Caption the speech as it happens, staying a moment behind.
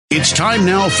It's time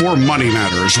now for Money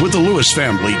Matters with the Lewis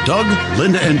family, Doug,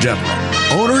 Linda, and Deborah,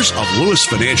 owners of Lewis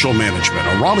Financial Management,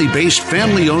 a Raleigh-based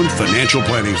family-owned financial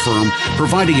planning firm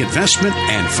providing investment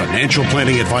and financial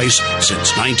planning advice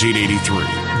since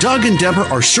 1983. Doug and Deborah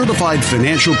are certified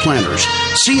financial planners,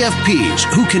 CFPs,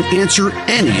 who can answer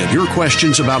any of your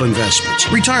questions about investments,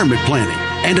 retirement planning,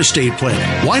 and estate planning.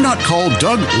 Why not call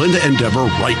Doug, Linda, and Deborah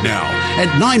right now at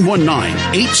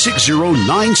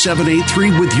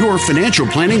 919-860-9783 with your financial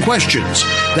planning questions.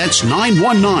 That's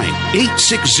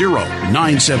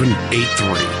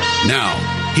 919-860-9783. Now,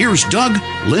 here's Doug,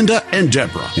 Linda, and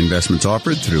Deborah. Investments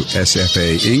offered through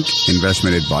SFA Inc.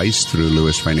 Investment advice through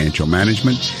Lewis Financial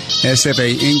Management.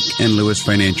 SFA Inc. and Lewis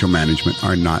Financial Management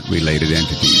are not related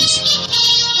entities.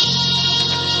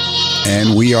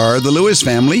 And we are the Lewis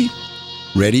family,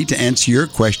 ready to answer your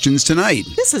questions tonight.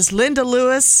 This is Linda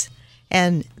Lewis,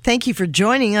 and thank you for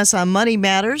joining us on Money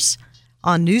Matters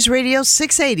on News Radio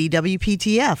 680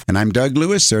 WPTF. And I'm Doug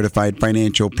Lewis, certified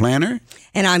financial planner.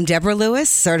 And I'm Deborah Lewis,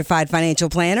 certified financial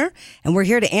planner, and we're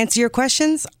here to answer your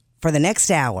questions for the next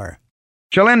hour.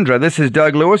 Shalindra, this is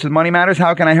Doug Lewis with Money Matters.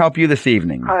 How can I help you this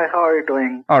evening? Hi, how are you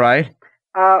doing? All right.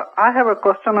 I have a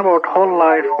question about whole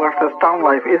life versus term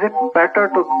life. Is it better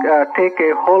to take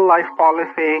a whole life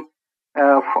policy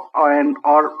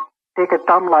or take a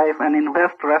term life and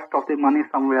invest the rest of the money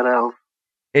somewhere else?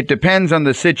 It depends on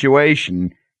the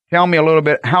situation. Tell me a little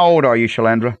bit. How old are you,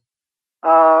 Shalendra?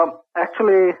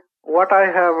 Actually, what I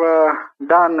have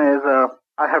done is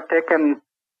I have taken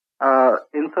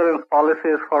insurance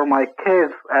policies for my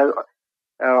kids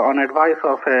on advice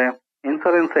of an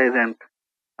insurance agent.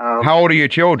 How old are your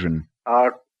children?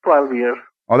 12 years.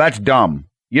 Oh, that's dumb.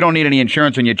 You don't need any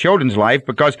insurance on your children's life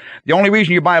because the only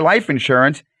reason you buy life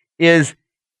insurance is,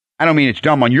 I don't mean it's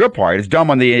dumb on your part, it's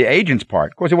dumb on the agent's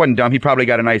part. Of course, it wasn't dumb. He probably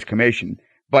got a nice commission.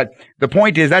 But the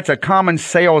point is that's a common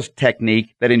sales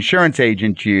technique that insurance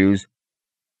agents use.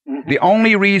 Mm-hmm. The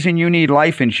only reason you need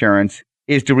life insurance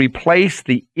is to replace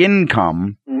the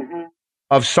income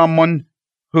of someone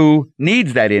who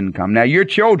needs that income. Now, your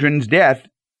children's death,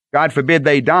 God forbid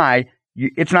they die,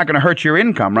 it's not going to hurt your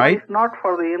income, right? No, it's not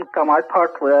for the income. I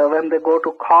thought when they go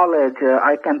to college,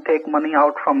 I can take money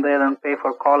out from there and pay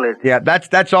for college. Yeah,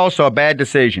 that's also a bad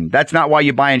decision. That's not why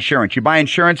you buy insurance. You buy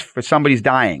insurance for somebody's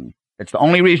dying. That's the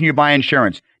only reason you buy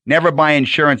insurance. Never buy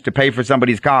insurance to pay for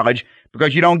somebody's college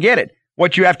because you don't get it.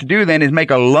 What you have to do then is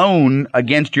make a loan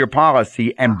against your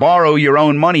policy and borrow your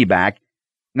own money back.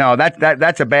 No,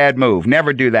 that's a bad move.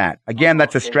 Never do that. Again,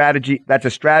 that's a strategy. That's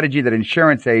a strategy that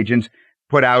insurance agents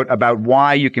put out about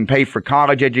why you can pay for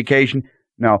college education.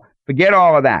 No, forget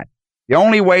all of that. The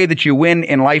only way that you win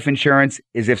in life insurance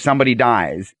is if somebody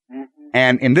dies.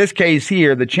 And in this case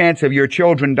here, the chance of your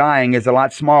children dying is a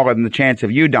lot smaller than the chance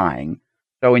of you dying.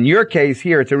 So in your case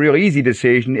here, it's a real easy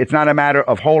decision. It's not a matter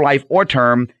of whole life or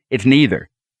term. It's neither.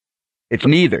 It's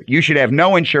neither. You should have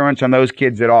no insurance on those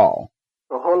kids at all.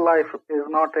 So whole life is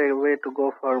not a way to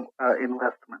go for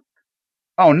investment.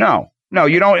 Oh, no. No,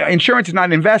 you don't. Insurance is not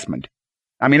an investment.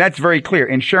 I mean, that's very clear.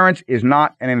 Insurance is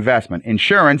not an investment.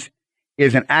 Insurance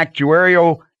is an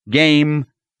actuarial game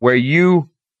where you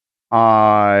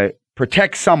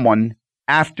protect someone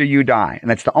after you die. And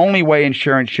that's the only way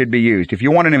insurance should be used. If you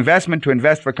want an investment to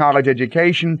invest for college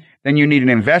education, then you need an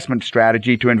investment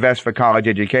strategy to invest for college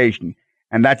education.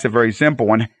 And that's a very simple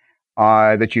one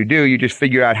that you do. You just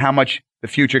figure out how much the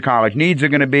future college needs are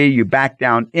going to be. You back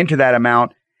down into that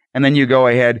amount, and then you go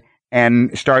ahead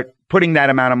and start putting that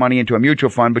amount of money into a mutual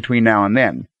fund between now and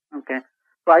then. Okay.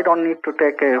 So I don't need to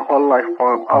take a whole life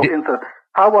insurance.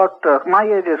 How about my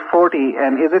age is 40,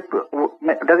 and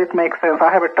does it make sense?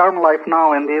 I have a term life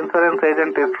now, and the insurance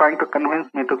agent is trying to convince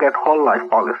me to get whole life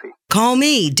policy. Call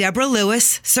me, Deborah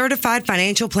Lewis, certified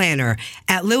financial planner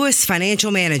at Lewis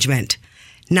Financial Management.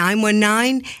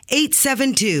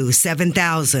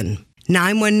 919-872-7000.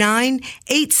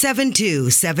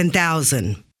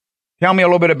 919-872-7000. Tell me a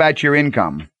little bit about your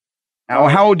income.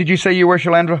 How old did you say you were,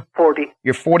 Shalendra? 40.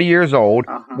 You're 40 years old.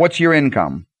 What's your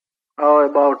income? Oh,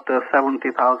 about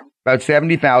 70,000. About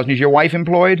 70,000. Is your wife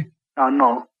employed?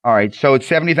 No. All right. So it's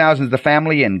 70,000 is the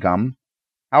family income.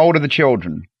 How old are the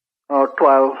children?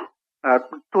 12.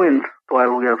 Twins,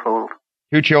 12 years old.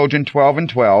 Two children, 12 and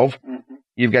 12. Mm-hmm.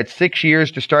 You've got 6 years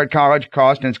to start college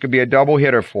cost, and it's going to be a double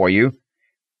hitter for you.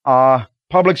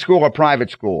 Public school or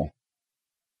private school?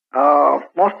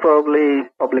 Most probably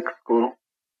public school.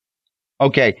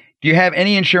 Okay. Do you have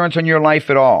any insurance on your life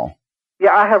at all?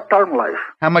 Yeah, I have term life.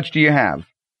 How much do you have?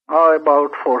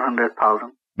 About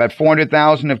 400,000. About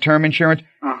 400,000 of term insurance?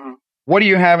 What do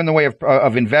you have in the way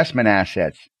of investment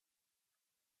assets?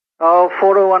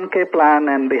 401k plan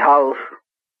and the house.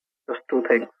 Just two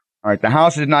things. All right, the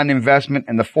house is not an investment,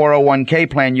 and the 401k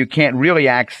plan you can't really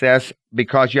access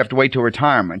because you have to wait till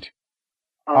retirement.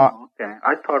 Oh, okay.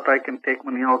 I thought I can take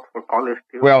money out for college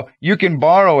too. Well, you can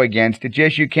borrow against it.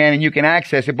 Yes, you can, and you can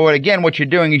access it. But again, what you're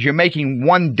doing is you're making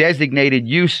one designated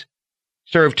use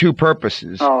serve two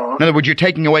purposes. Oh. In other words, you're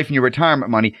taking away from your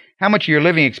retirement money. How much are your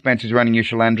living expenses running you,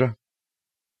 Shailendra?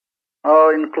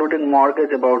 Oh, including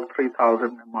mortgage, about $3,000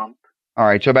 a month. All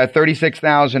right, so about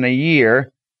 $36,000 a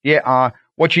year. Yeah.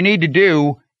 What you need to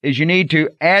do is you need to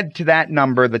add to that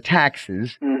number the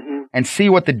taxes and see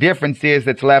what the difference is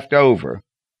that's left over.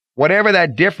 Whatever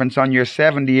that difference on your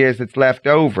 70 years that's left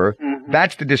over,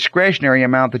 that's the discretionary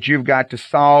amount that you've got to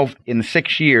solve in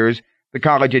 6 years the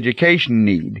college education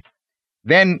need.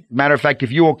 Then, matter of fact,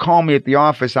 if you will call me at the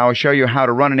office, I will show you how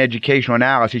to run an educational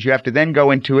analysis. You have to then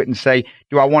go into it and say,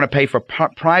 do I want to pay for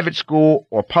private school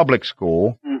or public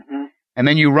school? And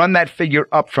then you run that figure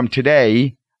up from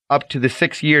today up to the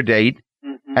 6-year date.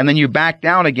 And then you back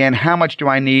down again. How much do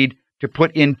I need to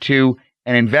put into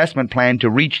an investment plan to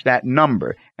reach that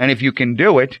number? And if you can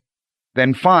do it,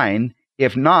 then fine.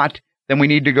 If not, then we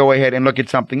need to go ahead and look at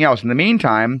something else. In the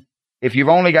meantime, if you've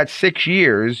only got 6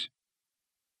 years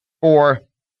before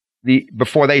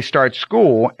they start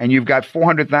school, and you've got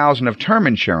 $400,000 of term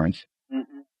insurance,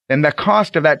 then the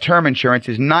cost of that term insurance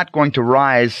is not going to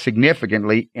rise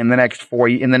significantly in the next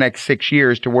 6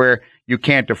 years to where you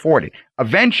can't afford it.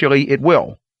 Eventually, it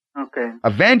will. Okay.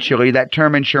 Eventually, that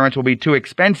term insurance will be too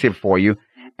expensive for you,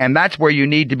 and that's where you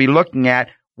need to be looking at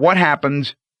what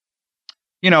happens.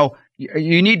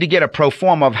 You need to get a pro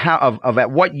forma of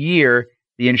at what year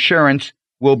the insurance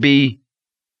will be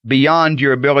beyond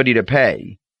your ability to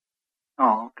pay.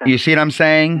 Oh, okay. You see what I'm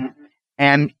saying?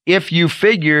 And if you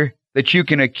figure that you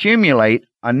can accumulate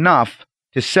enough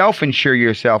to self-insure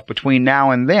yourself between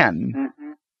now and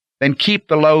then keep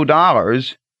the low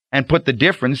dollars and put the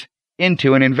difference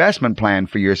into an investment plan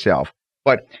for yourself.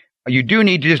 But you do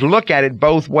need to just look at it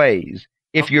both ways.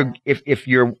 If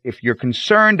you're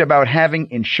concerned about having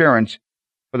insurance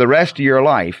for the rest of your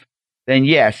life, then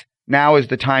yes, now is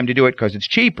the time to do it because it's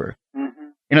cheaper.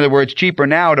 In other words, cheaper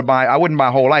now to buy. I wouldn't buy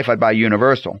whole life. I'd buy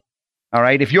universal. All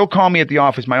right. If you'll call me at the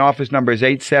office, my office number is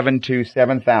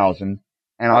 872-7000,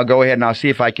 and I'll go ahead and I'll see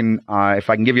if I can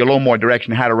give you a little more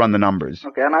direction how to run the numbers.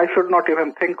 Okay. And I should not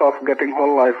even think of getting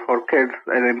whole life for kids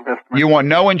as an investment. You want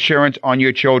no insurance on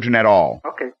your children at all.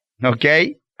 Okay.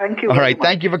 Okay. Thank you. All right. Much.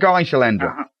 Thank you for calling,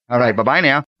 Shailendra. All right. Bye-bye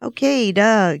now. Okay,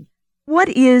 Doug. What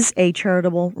is a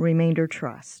charitable remainder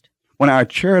trust? When our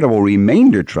charitable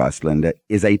remainder trust, Linda,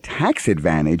 is a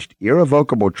tax-advantaged,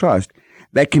 irrevocable trust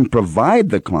that can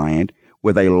provide the client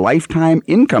with a lifetime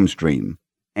income stream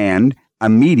and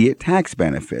immediate tax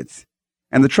benefits.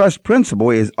 And the trust principal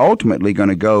is ultimately going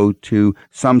to go to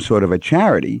some sort of a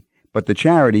charity, but the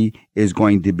charity is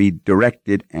going to be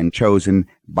directed and chosen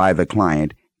by the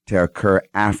client to occur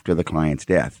after the client's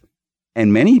death.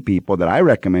 And many people that I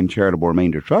recommend charitable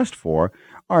remainder trust for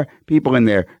are people in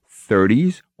their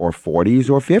 30s or 40s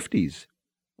or 50s.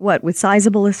 What, with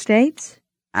sizable estates?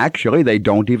 Actually, they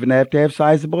don't even have to have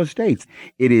sizable estates.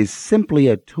 It is simply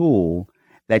a tool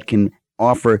that can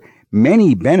offer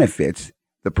many benefits.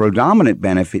 The predominant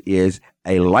benefit is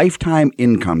a lifetime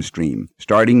income stream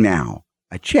starting now.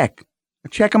 A check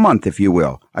a month, if you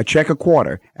will, a check a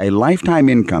quarter, a lifetime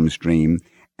income stream,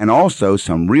 and also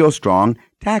some real strong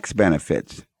tax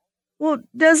benefits. Well,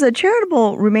 does a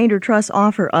charitable remainder trust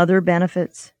offer other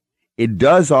benefits? It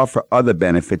does offer other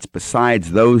benefits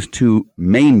besides those two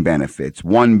main benefits,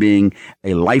 one being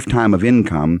a lifetime of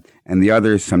income and the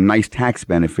other some nice tax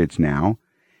benefits now.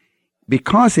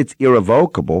 Because it's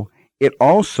irrevocable, it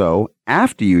also,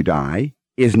 after you die,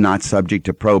 is not subject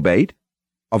to probate,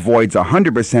 avoids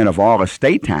 100% of all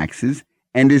estate taxes,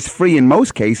 and is free in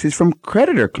most cases from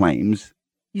creditor claims.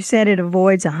 You said it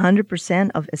avoids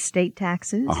 100% of estate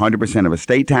taxes? 100% of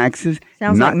estate taxes.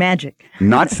 Sounds like magic.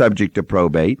 Not subject to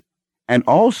probate. And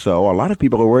also, a lot of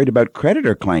people are worried about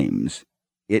creditor claims.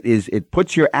 It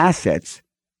puts your assets,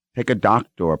 take a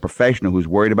doctor or a professional who's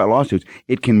worried about lawsuits,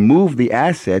 it can move the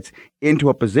assets into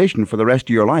a position for the rest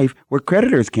of your life where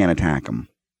creditors can't attack them.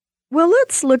 Well,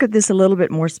 let's look at this a little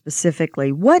bit more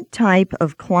specifically. What type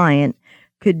of client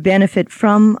could benefit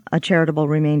from a charitable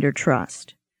remainder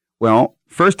trust? Well,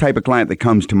 first type of client that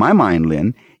comes to my mind,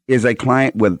 Lynn, is a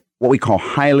client with what we call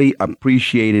highly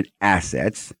appreciated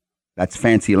assets. That's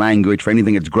fancy language for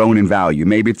anything that's grown in value.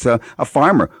 Maybe it's a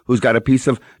farmer who's got a piece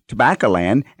of tobacco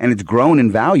land and it's grown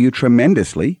in value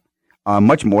tremendously,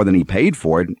 much more than he paid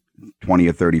for it. 20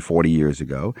 or 30, 40 years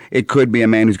ago. It could be a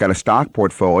man who's got a stock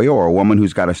portfolio or a woman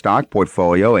who's got a stock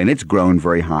portfolio and it's grown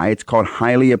very high. It's called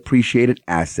highly appreciated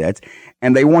assets,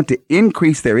 and they want to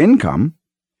increase their income.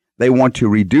 They want to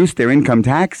reduce their income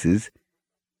taxes,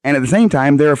 and at the same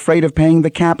time, they're afraid of paying the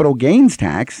capital gains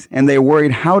tax, and they're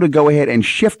worried how to go ahead and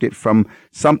shift it from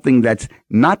something that's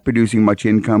not producing much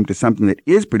income to something that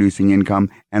is producing income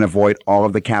and avoid all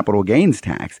of the capital gains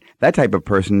tax. That type of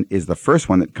person is the first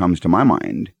one that comes to my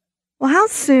mind. Well, how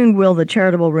soon will the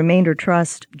charitable remainder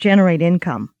trust generate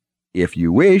income? If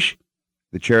you wish,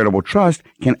 the charitable trust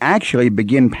can actually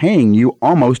begin paying you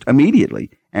almost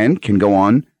immediately and can go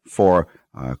on for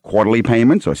quarterly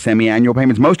payments or semi-annual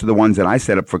payments. Most of the ones that I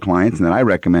set up for clients and that I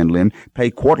recommend, Lynn, pay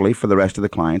quarterly for the rest of the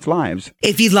clients' lives.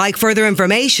 If you'd like further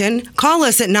information, call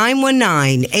us at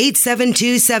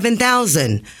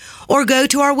 919-872-7000 or go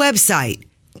to our website,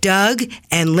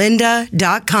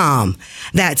 DougAndLinda.com.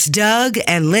 That's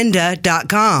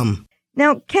DougAndLinda.com.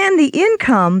 Now, can the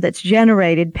income that's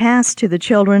generated pass to the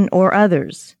children or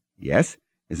others? Yes.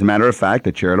 As a matter of fact,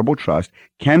 a charitable trust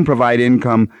can provide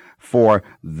income for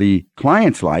the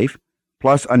client's life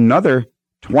plus another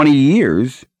 20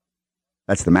 years.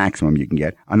 That's the maximum you can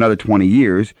get. Another 20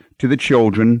 years to the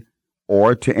children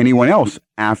or to anyone else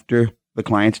after the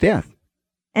client's death.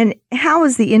 And how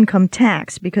is the income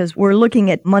taxed? Because we're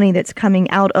looking at money that's coming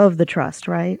out of the trust,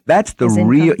 right? That's the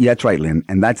real, yeah, that's right, Lynn.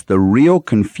 And that's the real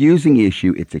confusing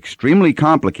issue. It's extremely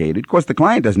complicated. Of course, the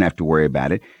client doesn't have to worry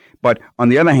about it. But on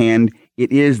the other hand,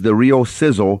 it is the real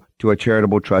sizzle to a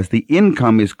charitable trust. The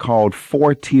income is called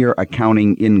four-tier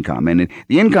accounting income. And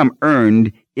the income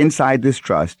earned inside this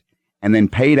trust and then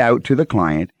paid out to the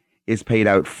client is paid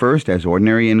out first as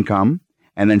ordinary income,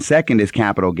 and then second as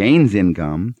capital gains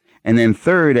income, and then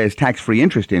third as tax-free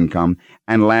interest income,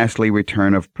 and lastly,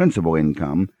 return of principal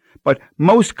income. But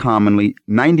most commonly,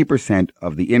 90%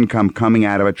 of the income coming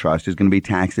out of a trust is going to be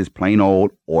taxed as plain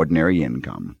old ordinary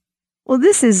income. Well,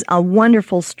 this is a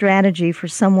wonderful strategy for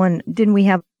someone. Didn't we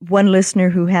have one listener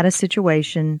who had a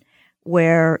situation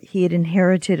where he had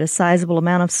inherited a sizable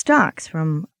amount of stocks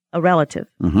from a relative?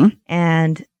 Mm-hmm.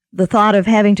 And the thought of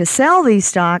having to sell these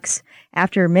stocks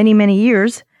after many, many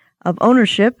years of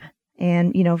ownership,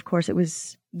 and, you know, of course, it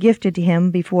was gifted to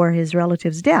him before his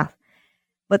relative's death.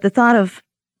 But the thought of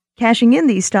cashing in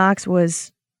these stocks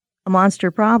was a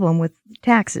monster problem with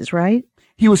taxes, right?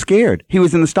 He was scared. He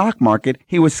was in the stock market.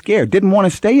 He was scared. Didn't want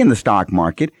to stay in the stock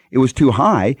market. It was too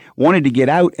high. Wanted to get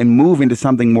out and move into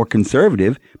something more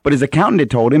conservative. But his accountant had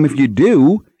told him, if you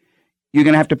do, you're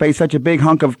going to have to pay such a big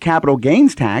hunk of capital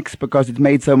gains tax because it's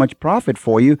made so much profit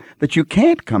for you that you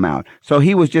can't come out. So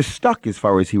he was just stuck as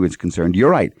far as he was concerned. You're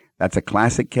right. That's a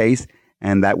classic case,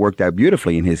 and that worked out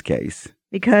beautifully in his case.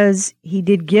 Because he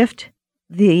did gift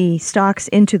the stocks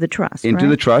into the trust, Into right?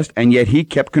 the trust, and yet he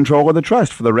kept control of the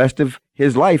trust. For the rest of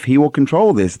his life, he will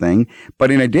control this thing.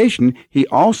 But in addition, he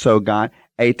also got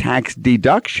a tax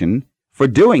deduction for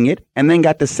doing it and then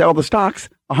got to sell the stocks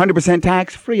 100%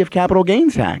 tax-free of capital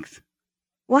gains tax.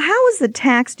 Well, how is the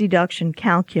tax deduction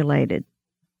calculated?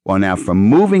 Well, now, for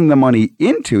moving the money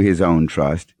into his own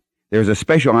trust, there's a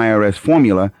special IRS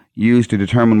formula used to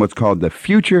determine what's called the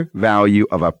future value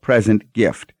of a present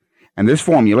gift. And this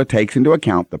formula takes into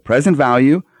account the present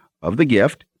value of the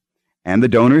gift and the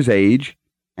donor's age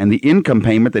and the income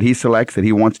payment that he selects that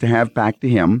he wants to have back to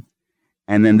him.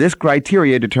 And then this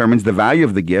criteria determines the value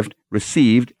of the gift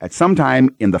received at some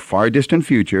time in the far distant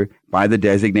future by the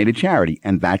designated charity.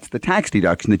 And that's the tax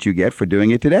deduction that you get for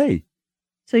doing it today.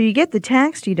 So you get the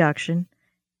tax deduction,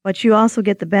 but you also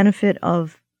get the benefit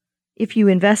of, if you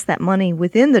invest that money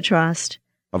within the trust,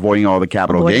 avoiding all the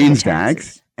capital avoiding gains the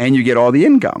taxes. tax, and you get all the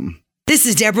income. This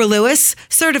is Deborah Lewis,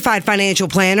 certified financial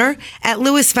planner at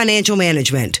Lewis Financial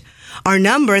Management. Our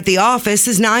number at the office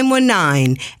is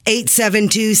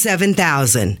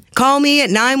 919-872-7000. Call me at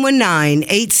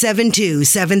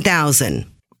 919-872-7000.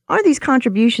 Are these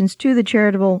contributions to the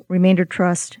charitable remainder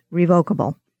trust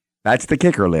revocable? That's the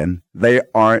kicker, Lynn. They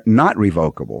are not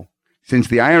revocable. Since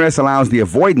the IRS allows the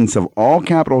avoidance of all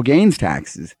capital gains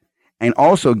taxes and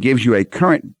also gives you a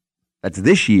current, that's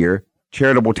this year,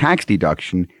 charitable tax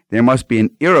deduction, there must be an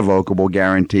irrevocable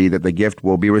guarantee that the gift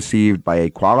will be received by a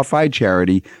qualified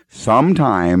charity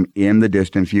sometime in the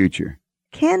distant future.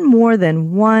 Can more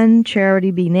than one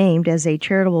charity be named as a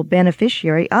charitable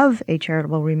beneficiary of a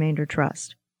charitable remainder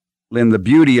trust? Lynn, the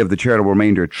beauty of the charitable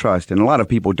remainder trust, and a lot of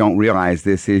people don't realize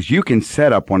this, is you can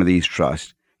set up one of these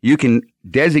trusts. You can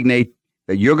designate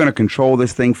that you're going to control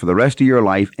this thing for the rest of your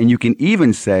life, and you can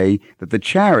even say that the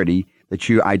charity that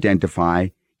you identify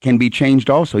can be changed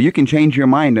also. You can change your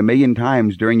mind 1,000,000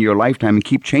 times during your lifetime and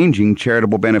keep changing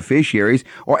charitable beneficiaries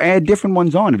or add different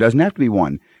ones on. It doesn't have to be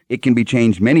one. It can be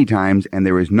changed many times, and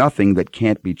there is nothing that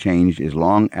can't be changed as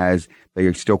long as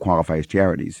they still qualify as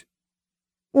charities.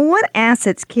 Well, what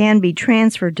assets can be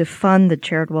transferred to fund the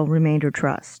charitable remainder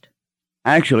trust?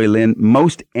 Actually, Lynn,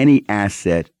 most any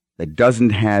asset that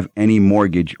doesn't have any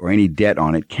mortgage or any debt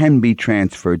on it can be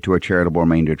transferred to a charitable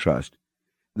remainder trust.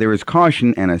 There is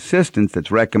caution and assistance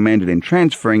that's recommended in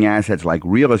transferring assets like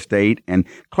real estate and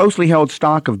closely held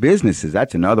stock of businesses.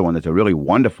 That's another one that's a really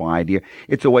wonderful idea.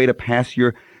 It's a way to pass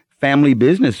your family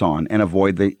business on and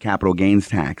avoid the capital gains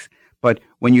tax. But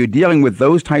when you're dealing with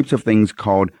those types of things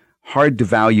called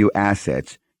hard-to-value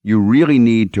assets, you really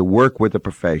need to work with a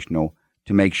professional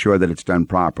to make sure that it's done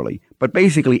properly. But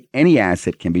basically, any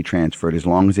asset can be transferred as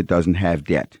long as it doesn't have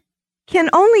debt. Can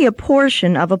only a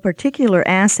portion of a particular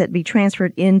asset be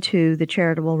transferred into the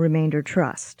charitable remainder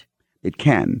trust? It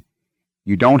can.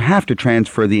 You don't have to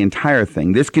transfer the entire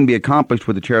thing. This can be accomplished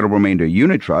with the charitable remainder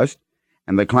unit trust,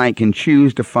 and the client can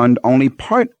choose to fund only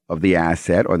part of the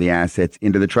asset or the assets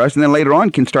into the trust, and then later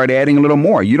on can start adding a little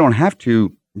more. You don't have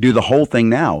to do the whole thing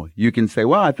now. You can say,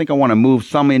 well, I think I want to move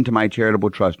some into my charitable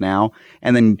trust now,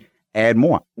 and then add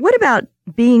more. What about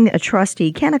being a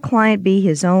trustee? Can a client be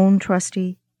his own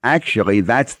trustee? Actually,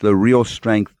 that's the real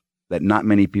strength that not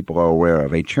many people are aware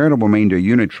of. A charitable remainder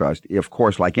unit trust, of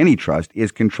course, like any trust,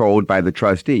 is controlled by the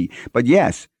trustee. But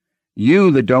yes, you,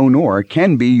 the donor,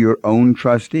 can be your own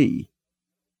trustee.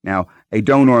 Now, a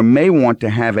donor may want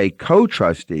to have a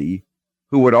co-trustee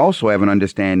who would also have an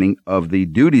understanding of the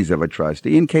duties of a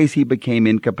trustee in case he became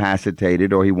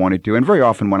incapacitated or he wanted to. And very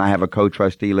often when I have a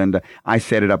co-trustee, Linda, I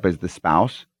set it up as the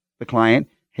spouse, the client.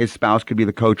 His spouse could be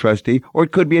the co-trustee, or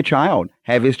it could be a child.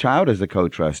 Have his child as the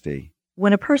co-trustee.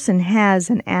 When a person has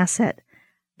an asset,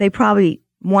 they probably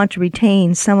want to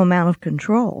retain some amount of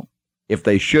control. If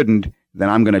they shouldn't, then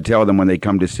I'm going to tell them when they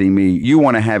come to see me, you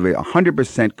want to have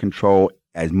 100% control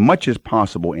as much as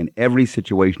possible in every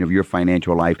situation of your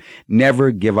financial life.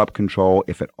 Never give up control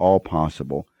if at all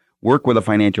possible. Work with a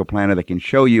financial planner that can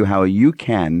show you how you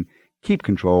can keep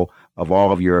control of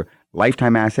all of your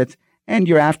lifetime assets and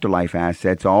your afterlife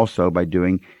assets also by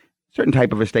doing certain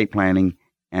type of estate planning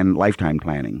and lifetime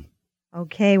planning.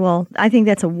 Okay, well, I think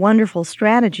that's a wonderful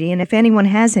strategy. And if anyone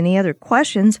has any other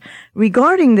questions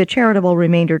regarding the Charitable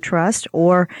Remainder Trust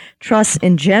or trusts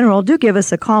in general, do give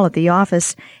us a call at the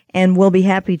office, and we'll be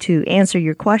happy to answer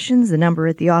your questions. The number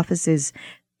at the office is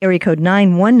area code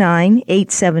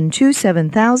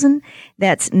 919-872-7000.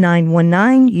 That's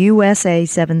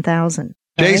 919-USA-7000.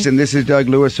 Jason, this is Doug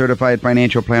Lewis, Certified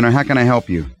Financial Planner. How can I help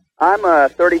you? I'm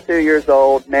 32 years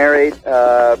old, married,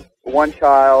 one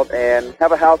child, and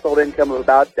have a household income of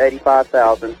about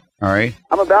 $85,000. All right.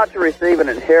 I'm about to receive an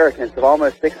inheritance of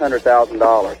almost $600,000.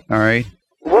 All right.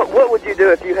 What would you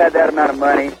do if you had that amount of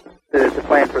money to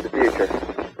plan for the future?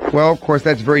 Well, of course,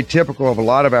 that's very typical of a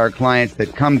lot of our clients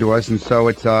that come to us, and so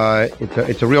it's a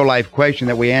real life question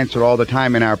that we answer all the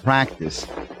time in our practice.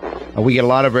 We get a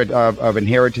lot of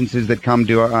inheritances that come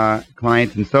to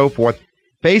clients and so forth.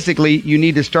 Basically, you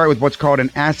need to start with what's called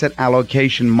an asset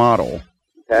allocation model.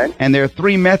 Okay. And there are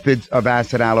three methods of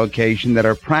asset allocation that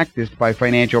are practiced by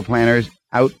financial planners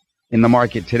out in the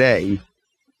market today.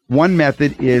 One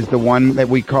method is the one that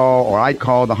we call, or I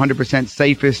call, the 100%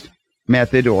 safest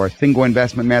method or single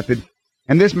investment method.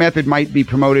 And this method might be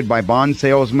promoted by bond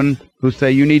salesmen who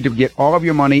say you need to get all of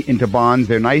your money into bonds.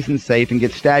 They're nice and safe and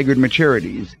get staggered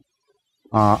maturities.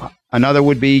 Another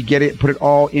would be put it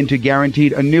all into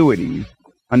guaranteed annuities.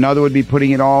 Another would be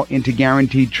putting it all into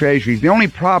guaranteed treasuries. The only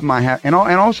problem I have, and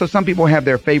also some people have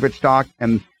their favorite stock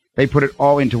and they put it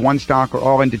all into one stock or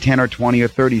all into 10 or 20 or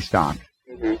 30 stocks.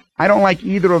 Mm-hmm. I don't like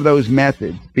either of those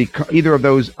methods.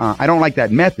 I don't like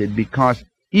that method because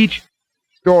each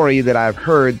story that I've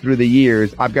heard through the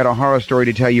years, I've got a horror story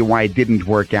to tell you why it didn't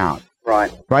work out.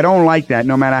 Right. So I don't like that.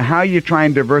 No matter how you try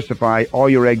and diversify, all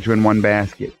your eggs are in one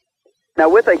basket. Now,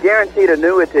 with a guaranteed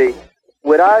annuity,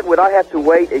 would I have to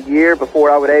wait a year before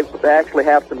I would actually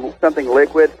have something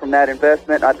liquid from that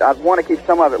investment? I'd want to keep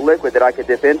some of it liquid that I could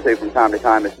dip into from time to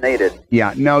time if needed.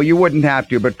 Yeah, no, you wouldn't have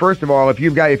to. But first of all, if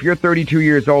you're 32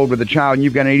 years old with a child and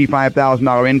you've got an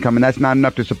 $85,000 income and that's not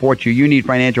enough to support you, you need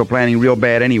financial planning real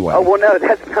bad anyway. Oh, well, no,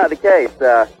 that's not the case.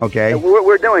 Okay.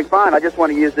 We're doing fine. I just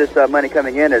want to use this money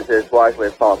coming in as wisely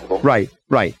as possible. Right.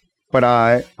 But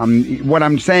what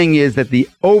I'm saying is that the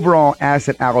overall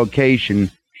asset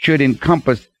allocation should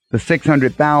encompass the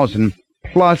 $600,000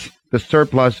 plus the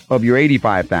surplus of your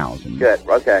 $85,000. Good.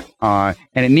 Okay. And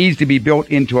it needs to be built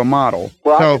into a model.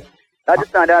 Well, I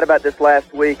just found out about this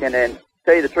last week, and then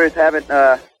tell you the truth, haven't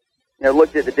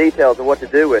looked at the details of what to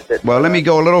do with it. Well, let me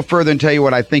go a little further and tell you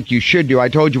what I think you should do. I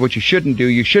told you what you shouldn't do.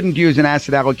 You shouldn't use an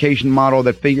asset allocation model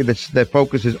that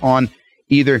focuses on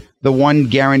either the one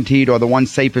guaranteed or the one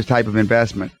safest type of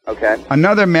investment. Okay.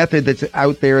 Another method that's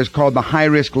out there is called the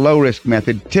high-risk, low-risk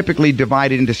method, typically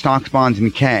divided into stocks, bonds,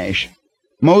 and cash.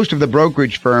 Most of the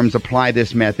brokerage firms apply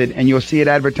this method, and you'll see it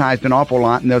advertised an awful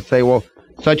lot, and they'll say, well,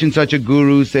 such and such a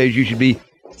guru says you should be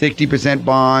 60%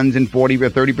 bonds and 40 or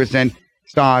 30%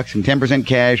 stocks and 10%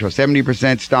 cash, or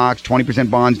 70% stocks, 20%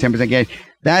 bonds, 10% cash.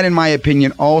 That, in my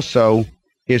opinion, also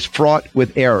is fraught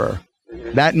with error.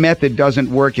 That method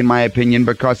doesn't work, in my opinion,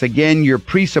 because, again, you're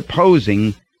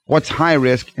presupposing what's high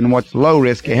risk and what's low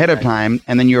risk ahead of time,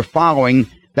 and then you're following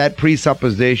that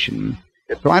presupposition.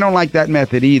 So I don't like that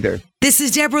method either. This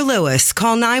is Deborah Lewis.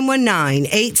 Call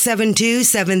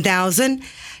 919-872-7000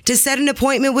 to set an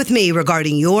appointment with me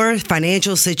regarding your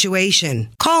financial situation.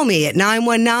 Call me at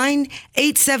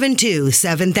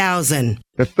 919-872-7000.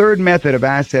 The third method of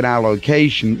asset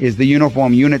allocation is the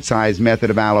uniform unit size method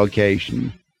of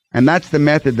allocation. And that's the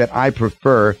method that I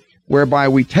prefer, whereby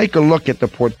we take a look at the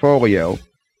portfolio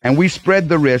and we spread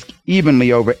the risk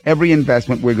evenly over every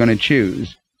investment we're going to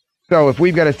choose. So if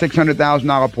we've got a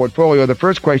 $600,000 portfolio, the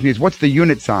first question is, what's the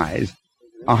unit size?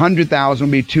 100,000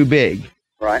 would be too big.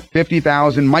 Right.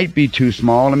 50,000 might be too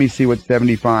small. Let me see what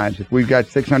 75. If we've got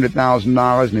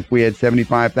 $600,000 and if we had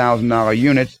 $75,000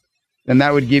 units, then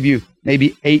that would give you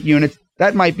maybe 8 units.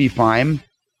 That might be fine.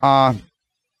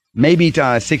 Maybe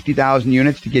 60,000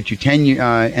 units to get you 10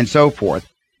 and so forth.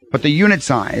 But the unit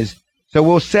size, so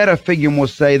we'll set a figure and we'll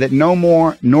say that no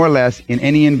more nor less in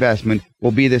any investment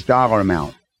will be this dollar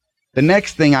amount. The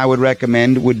next thing I would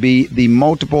recommend would be the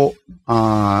multiple,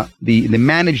 the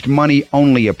managed money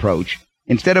only approach.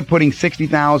 Instead of putting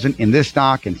 60,000 in this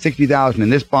stock and 60,000 in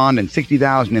this bond and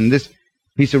 60,000 in this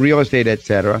piece of real estate,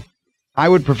 etc., I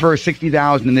would prefer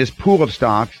 60,000 in this pool of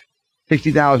stocks,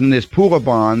 60,000 in this pool of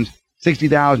bonds,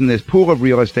 60,000 in this pool of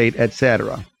real estate,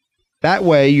 etc. That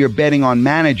way, you're betting on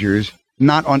managers,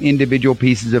 not on individual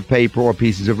pieces of paper or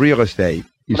pieces of real estate.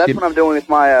 Well, that's what I'm doing with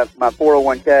my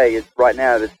 401k is right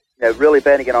now. That's really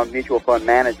betting it on mutual fund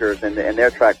managers and their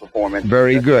track performance.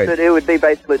 Very good. It would be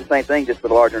basically the same thing, just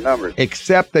with larger numbers.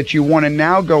 Except that you want to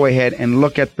now go ahead and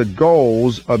look at the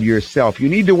goals of yourself. You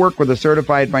need to work with a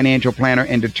certified financial planner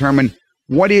and determine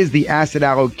what is the asset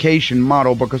allocation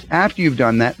model, because after you've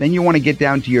done that, then you want to get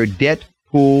down to your debt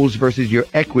pools versus your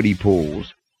equity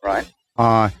pools. Right.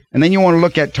 And then you want to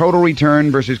look at total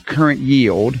return versus current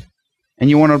yield. And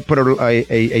you want to put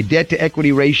a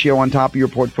debt-to-equity ratio on top of your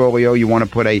portfolio. You want to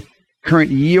put a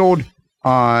current yield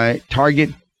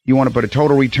target. You want to put a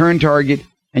total return target.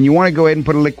 And you want to go ahead and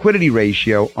put a liquidity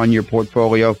ratio on your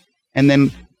portfolio. And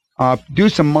then do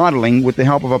some modeling with the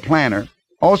help of a planner.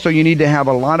 Also, you need to have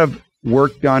a lot of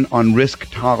work done on risk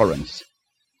tolerance.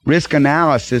 Risk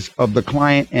analysis of the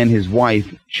client and his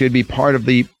wife should be part of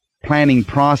the planning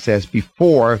process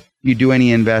before you do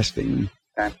any investing.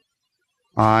 Okay.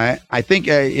 I think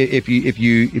if you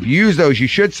use those, you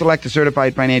should select a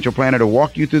certified financial planner to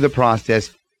walk you through the process,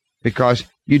 because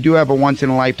you do have a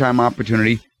once-in-a-lifetime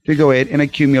opportunity to go ahead and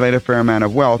accumulate a fair amount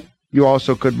of wealth. You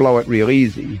also could blow it real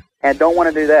easy. And don't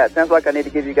want to do that. Sounds like I need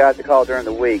to give you guys a call during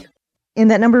the week. And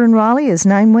that number in Raleigh is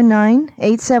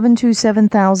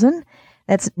 919-872-7000.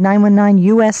 That's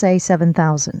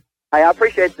 919-USA-7000. I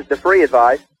appreciate the free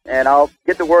advice, and I'll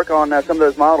get to work on some of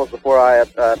those models before I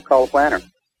call a planner.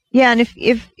 Yeah, and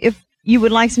if you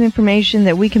would like some information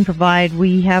that we can provide,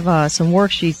 we have some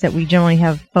worksheets that we generally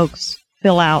have folks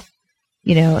fill out,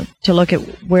 to look at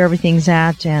where everything's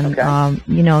at. And, okay.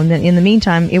 In the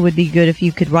meantime, it would be good if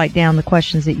you could write down the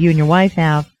questions that you and your wife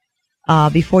have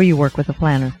before you work with a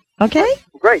planner. Okay?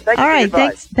 Great. Thank you. All right.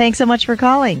 Thanks so much for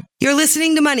calling. You're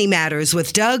listening to Money Matters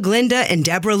with Doug, Linda, and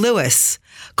Deborah Lewis.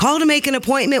 Call to make an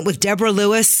appointment with Deborah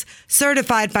Lewis,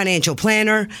 certified financial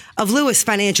planner of Lewis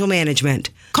Financial Management.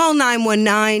 Call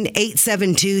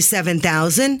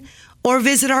 919-872-7000 or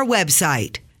visit our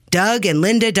website,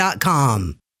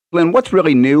 DougandLinda.com. Lynn, what's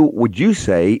really new, would you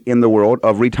say, in the world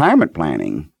of retirement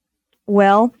planning?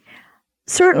 Well,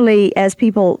 certainly as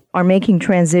people are making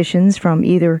transitions from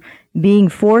either being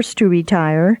forced to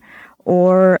retire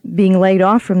or being laid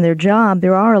off from their job,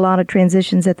 there are a lot of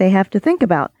transitions that they have to think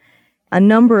about. A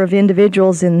number of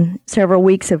individuals in several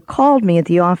weeks have called me at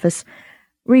the office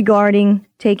regarding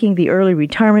taking the early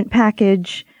retirement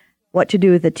package, what to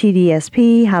do with the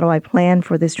TDSP, how do I plan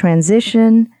for this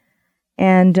transition,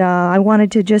 and I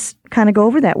wanted to just kind of go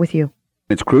over that with you.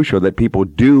 It's crucial that people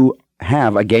do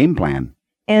have a game plan.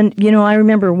 And, I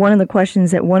remember one of the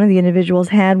questions that one of the individuals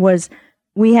had was,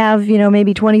 we have,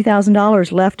 maybe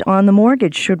 $20,000 left on the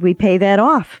mortgage. Should we pay that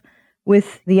off?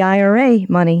 with the IRA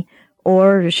money,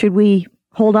 or should we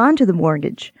hold on to the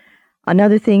mortgage?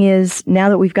 Another thing is, now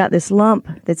that we've got this lump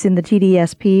that's in the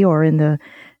TDSP or in the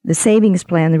savings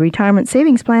plan, the retirement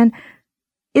savings plan,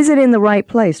 is it in the right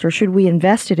place, or should we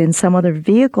invest it in some other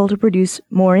vehicle to produce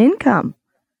more income?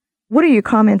 What are your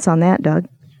comments on that, Doug?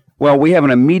 Well, we have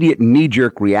an immediate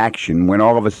knee-jerk reaction when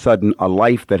all of a sudden a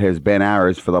life that has been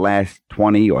ours for the last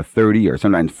 20 or 30 or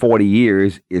sometimes 40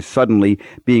 years is suddenly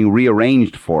being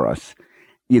rearranged for us,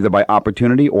 either by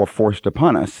opportunity or forced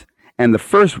upon us. And the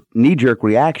first knee-jerk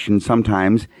reaction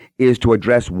sometimes is to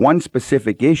address one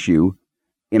specific issue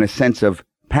in a sense of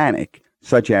panic,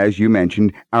 such as you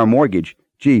mentioned, our mortgage.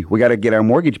 Gee, we got to get our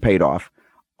mortgage paid off.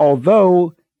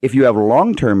 Although, if you have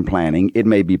long-term planning, it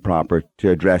may be proper to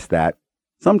address that.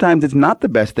 Sometimes it's not the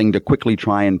best thing to quickly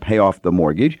try and pay off the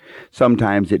mortgage.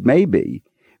 Sometimes it may be.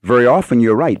 Very often,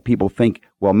 you're right. People think,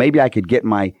 well, maybe I could get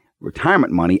my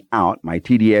retirement money out, my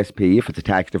TDSP, if it's a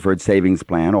tax-deferred savings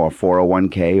plan, or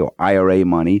 401k or IRA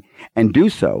money, and do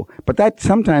so. But that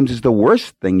sometimes is the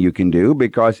worst thing you can do,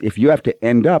 because if you have to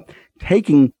end up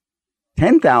taking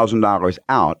 $10,000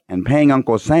 out and paying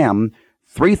Uncle Sam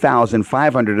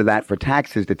 $3,500 of that for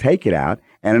taxes to take it out,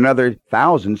 and another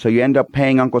 $1,000, so you end up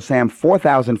paying Uncle Sam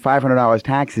 $4,500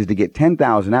 taxes to get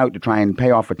 $10,000 out to try and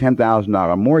pay off a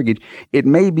 $10,000 mortgage, it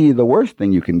may be the worst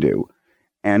thing you can do.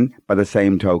 And by the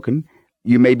same token,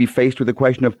 you may be faced with the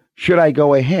question of, should I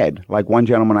go ahead? Like one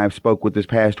gentleman I spoke with this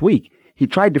past week, he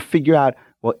tried to figure out,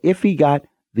 well, if he got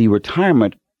the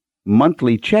retirement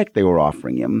monthly check they were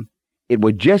offering him, it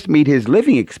would just meet his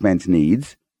living expense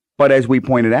needs. But as we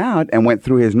pointed out and went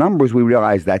through his numbers, we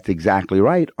realized that's exactly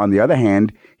right. On the other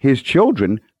hand, his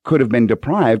children could have been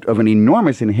deprived of an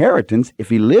enormous inheritance if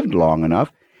he lived long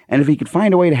enough, and if he could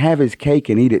find a way to have his cake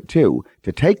and eat it too,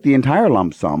 to take the entire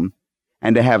lump sum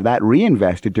and to have that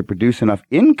reinvested to produce enough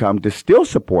income to still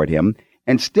support him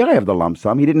and still have the lump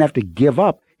sum. He didn't have to give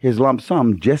up his lump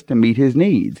sum just to meet his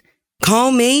needs.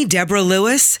 Call me, Deborah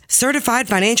Lewis, Certified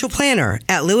Financial Planner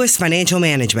at Lewis Financial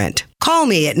Management. Call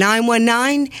me at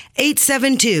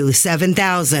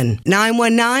 919-872-7000.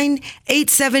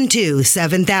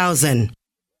 919-872-7000.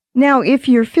 Now, if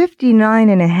you're 59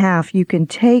 and a half, you can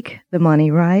take the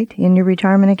money, right, in your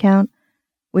retirement account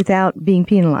without being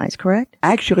penalized, correct?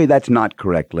 Actually, that's not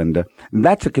correct, Linda.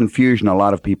 That's a confusion a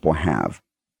lot of people have.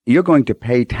 You're going to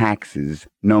pay taxes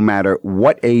no matter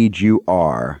what age you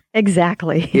are.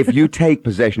 Exactly. If you take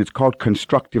possession, it's called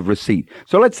constructive receipt.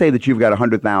 So let's say that you've got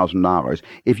 $100,000.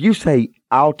 If you say,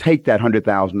 I'll take that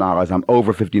 $100,000, I'm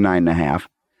over 59 and a half,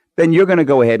 then you're going to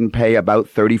go ahead and pay about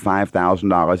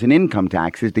 $35,000 in income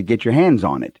taxes to get your hands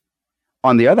on it.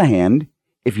 On the other hand,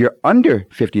 if you're under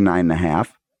 59 and a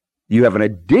half, you have an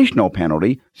additional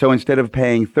penalty. So instead of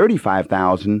paying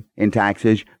 $35,000 in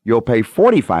taxes, you'll pay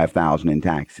 $45,000 in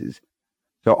taxes.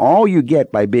 So all you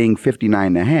get by being 59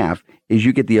 and a half is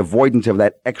you get the avoidance of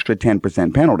that extra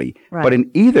 10% penalty. Right. But in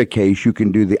either case, you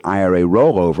can do the IRA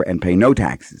rollover and pay no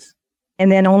taxes. And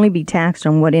then only be taxed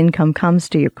on what income comes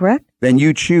to you, correct? Then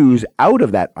you choose out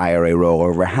of that IRA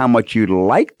rollover how much you'd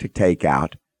like to take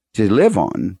out to live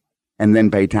on, and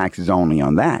then pay taxes only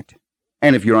on that.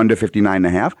 And if you're under 59 and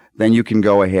a half, then you can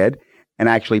go ahead and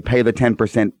actually pay the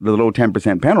 10%, the little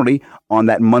 10% penalty on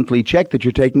that monthly check that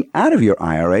you're taking out of your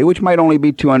IRA, which might only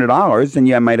be $200, and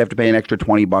you might have to pay an extra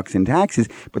 $20 in taxes,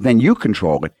 but then you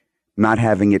control it, not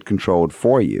having it controlled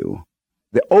for you.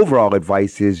 The overall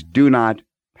advice is do not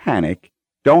panic.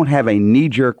 Don't have a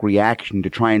knee-jerk reaction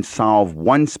to try and solve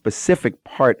one specific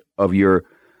part of your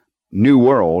new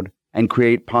world and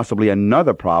create possibly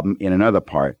another problem in another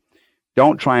part.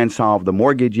 Don't try and solve the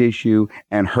mortgage issue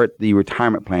and hurt the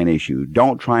retirement plan issue.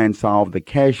 Don't try and solve the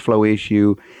cash flow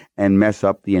issue and mess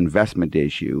up the investment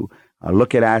issue.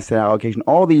 Look at asset allocation,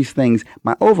 all these things.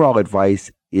 My overall advice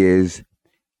is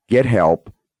get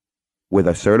help with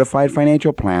a certified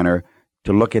financial planner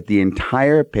to look at the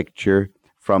entire picture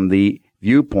from the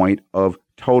viewpoint of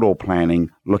total planning,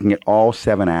 looking at all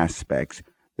 7 aspects.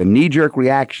 The knee-jerk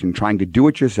reaction, trying to do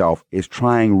it yourself, is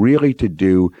trying really to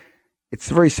do. It's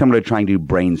very similar to trying to do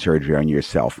brain surgery on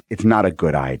yourself. It's not a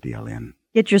good idea, Lynn.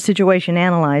 Get your situation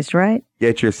analyzed, right?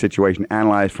 Get your situation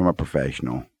analyzed from a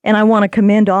professional. And I want to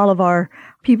commend all of our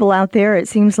people out there. It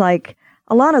seems like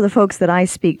a lot of the folks that I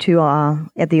speak to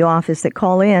at the office that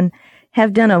call in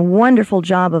have done a wonderful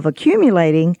job of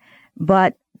accumulating,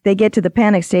 but they get to the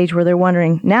panic stage where they're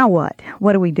wondering, now what?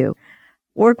 What do we do?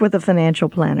 Work with a financial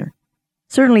planner.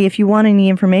 Certainly, if you want any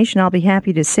information, I'll be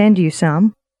happy to send you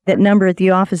some. That number at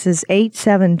the office is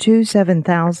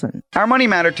 872-7000. Our money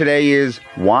matter today is,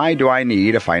 why do I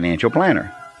need a financial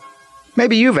planner?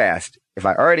 Maybe you've asked, If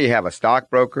I already have a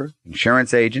stockbroker,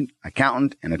 insurance agent,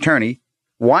 accountant, and attorney,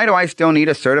 why do I still need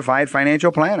a certified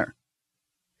financial planner?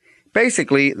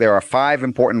 Basically, there are 5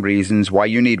 important reasons why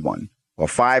you need one, or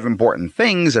 5 important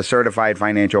things a certified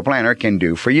financial planner can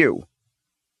do for you.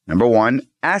 Number 1,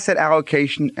 asset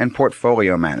allocation and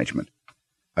portfolio management.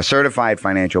 A certified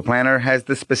financial planner has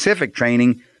the specific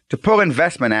training to pull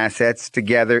investment assets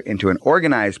together into an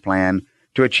organized plan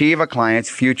to achieve a client's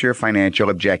future financial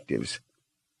objectives.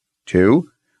 2,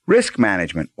 risk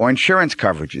management or insurance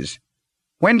coverages.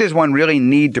 When does one really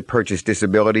need to purchase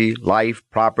disability, life,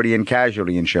 property, and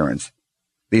casualty insurance?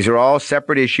 These are all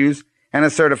separate issues, and a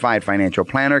certified financial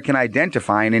planner can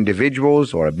identify an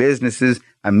individual's or a business's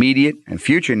immediate and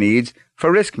future needs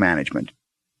for risk management.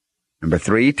 Number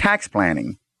 3, tax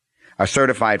planning. A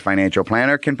certified financial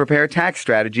planner can prepare tax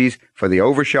strategies for the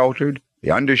oversheltered, the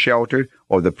undersheltered,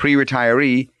 or the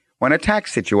pre-retiree when a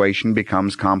tax situation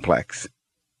becomes complex.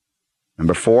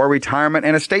 Number 4, retirement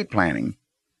and estate planning.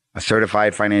 A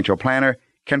certified financial planner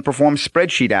can perform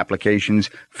spreadsheet applications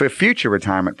for future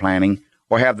retirement planning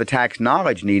or have the tax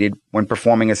knowledge needed when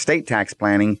performing estate tax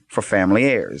planning for family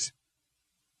heirs.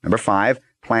 Number 5,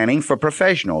 planning for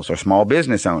professionals or small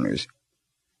business owners.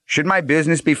 Should my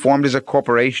business be formed as a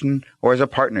corporation or as a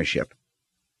partnership?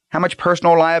 How much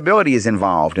personal liability is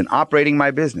involved in operating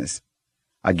my business?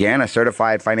 Again, a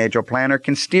certified financial planner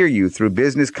can steer you through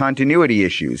business continuity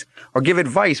issues or give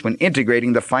advice when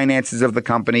integrating the finances of the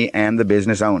company and the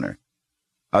business owner.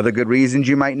 Other good reasons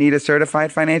you might need a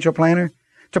certified financial planner: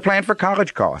 to plan for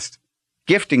college costs,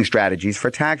 gifting strategies for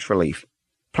tax relief,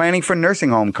 planning for nursing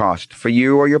home costs for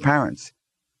you or your parents.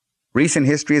 Recent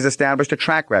history has established a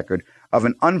track record of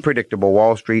an unpredictable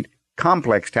Wall Street,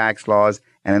 complex tax laws,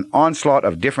 and an onslaught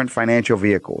of different financial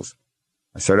vehicles.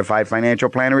 A certified financial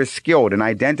planner is skilled in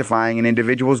identifying an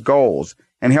individual's goals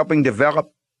and helping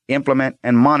develop, implement,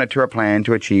 and monitor a plan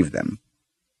to achieve them.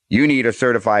 You need a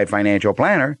certified financial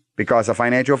planner because a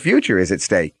financial future is at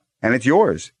stake, and it's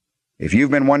yours. If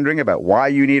you've been wondering about why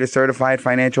you need a certified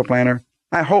financial planner,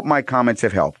 I hope my comments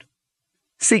have helped.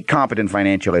 Seek competent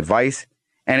financial advice,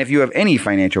 and if you have any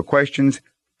financial questions,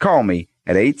 call me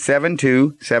at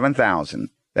 872-7000.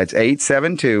 That's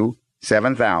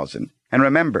 872-7000. And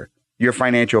remember, your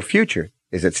financial future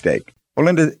is at stake. Well,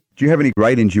 Linda, do you have any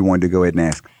write-ins you wanted to go ahead and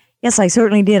ask? Yes, I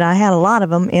certainly did. I had a lot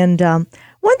of them. And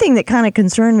one thing that kind of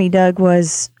concerned me, Doug,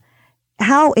 was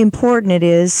how important it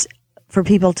is for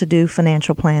people to do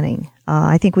financial planning.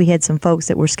 I think we had some folks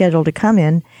that were scheduled to come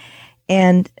in,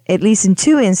 and at least in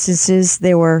 2 instances,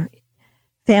 there were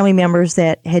family members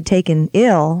that had taken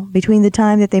ill between the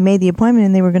time that they made the appointment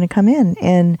and they were going to come in.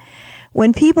 And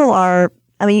when people are,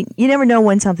 you never know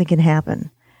when something can happen.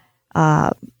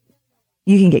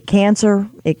 You can get cancer.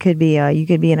 It could be, you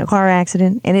could be in a car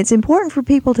accident. And it's important for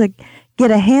people to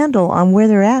get a handle on where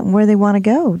they're at and where they want to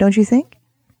go. Don't you think?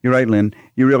 You're right, Lynn.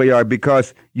 You really are,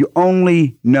 because you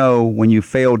only know when you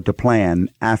failed to plan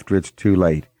after it's too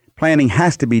late. Planning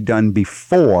has to be done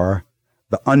before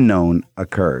the unknown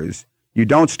occurs. You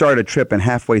don't start a trip and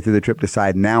halfway through the trip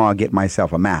decide, now I'll get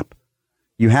myself a map.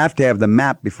 You have to have the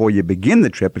map before you begin the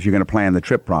trip if you're going to plan the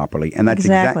trip properly. And that's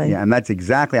exactly. And that's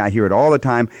exactly, I hear it all the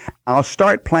time. I'll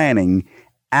start planning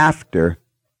after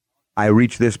I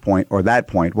reach this point or that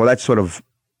point. Well, that's sort of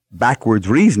backwards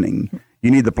reasoning.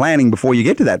 You need the planning before you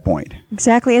get to that point.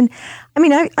 Exactly. And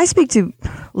I speak to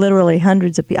literally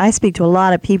hundreds of people. I speak to a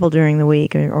lot of people during the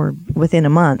week or within a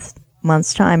month's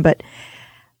time. But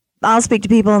I'll speak to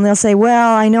people and they'll say,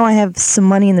 well, I know I have some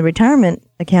money in the retirement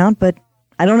account, but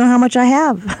I don't know how much I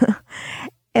have.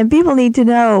 And people need to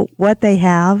know what they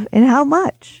have and how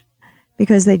much,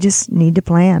 because they just need to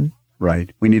plan.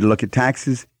 Right. We need to look at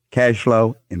taxes, cash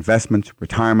flow, investments,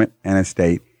 retirement, and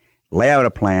estate, lay out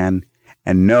a plan,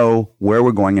 and know where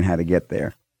we're going and how to get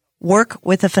there. Work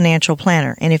with a financial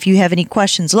planner. And if you have any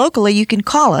questions locally, you can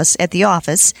call us at the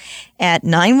office at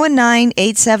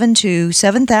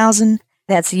 919-872-7000.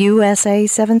 That's USA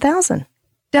 7000.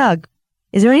 Doug,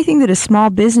 is there anything that a small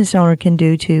business owner can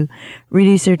do to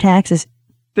reduce their taxes?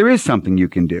 There is something you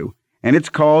can do, and it's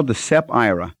called the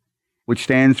SEP-IRA, which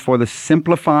stands for the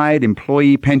Simplified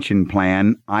Employee Pension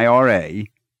Plan, IRA,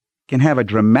 can have a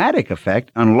dramatic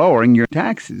effect on lowering your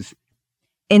taxes.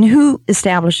 And who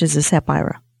establishes a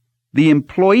SEP-IRA? The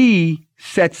employee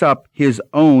sets up his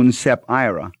own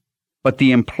SEP-IRA, but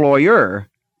the employer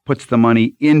puts the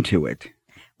money into it.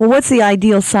 Well, what's the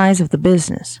ideal size of the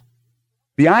business?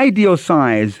 The ideal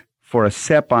size for a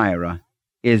SEP-IRA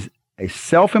is a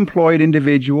self-employed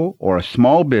individual or a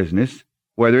small business,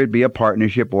 whether it be a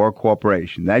partnership or a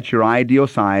corporation. That's your ideal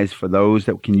size for those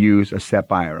that can use a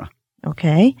SEP-IRA.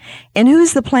 Okay. And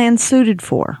who's the plan suited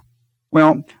for?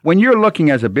 Well, when you're looking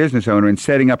as a business owner and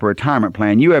setting up a retirement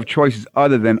plan, you have choices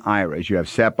other than IRAs. You have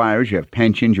SEP IRAs, you have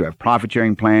pensions, you have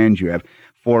profit-sharing plans, you have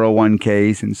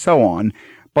 401ks, and so on.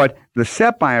 But the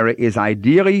SEP IRA is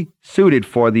ideally suited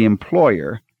for the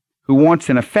employer who wants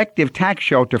an effective tax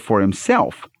shelter for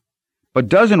himself, but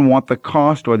doesn't want the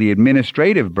cost or the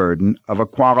administrative burden of a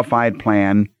qualified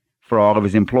plan for all of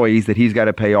his employees that he's got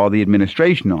to pay all the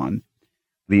administration on.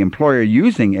 The employer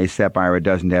using a SEP IRA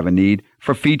doesn't have a need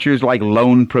for features like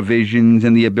loan provisions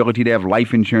and the ability to have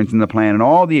life insurance in the plan and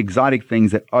all the exotic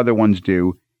things that other ones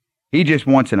do. He just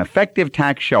wants an effective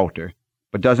tax shelter,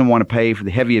 but doesn't want to pay for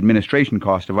the heavy administration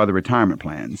cost of other retirement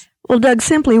plans. Well, Doug,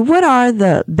 simply, what are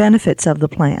the benefits of the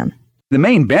plan? The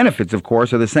main benefits, of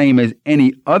course, are the same as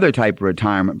any other type of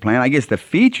retirement plan. I guess the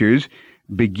features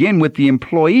begin with the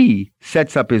employee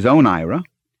sets up his own IRA.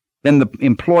 Then the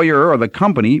employer or the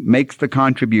company makes the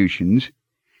contributions.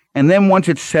 And then once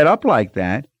it's set up like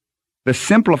that, the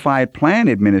simplified plan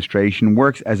administration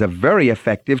works as a very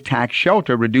effective tax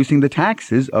shelter, reducing the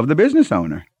taxes of the business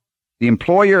owner. The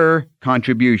employer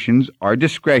contributions are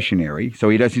discretionary, so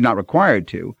he's not required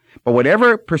to. But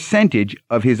whatever percentage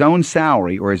of his own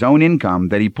salary or his own income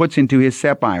that he puts into his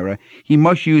SEP IRA, he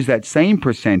must use that same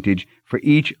percentage for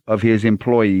each of his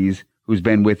employees who's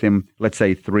been with him, let's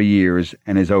say, 3 years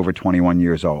and is over 21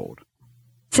 years old.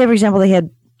 Say, for example, they had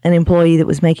an employee that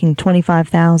was making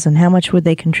 $25,000. How much would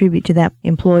they contribute to that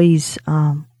employee's,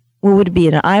 would it be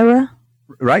an IRA?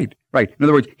 Right. In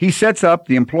other words,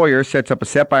 the employer sets up a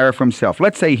SEP IRA for himself.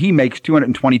 Let's say he makes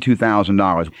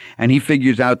 $222,000, and he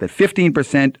figures out that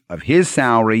 15% of his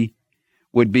salary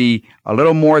would be a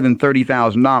little more than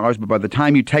 $30,000, but by the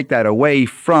time you take that away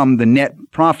from the net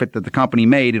profit that the company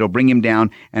made, it'll bring him down,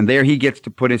 and there he gets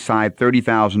to put aside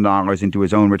 $30,000 into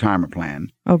his own retirement plan.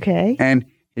 Okay. And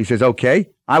he says, okay,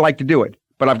 I like to do it,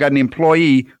 but I've got an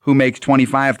employee who makes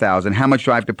 $25,000. How much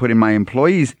do I have to put in my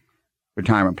employee's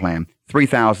retirement plan?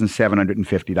 $3,750,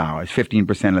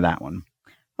 15% of that one.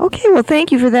 Okay, well,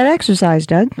 thank you for that exercise,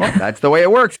 Doug. Well, that's the way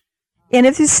it works. And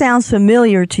if this sounds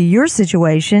familiar to your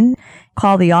situation,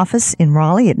 call the office in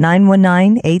Raleigh at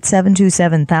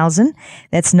 919-872-7000.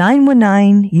 That's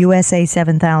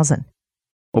 919-USA-7000.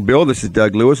 Well, Bill, this is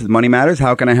Doug Lewis with Money Matters.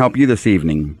 How can I help you this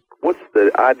evening? What's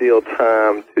the ideal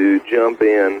time to jump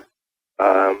in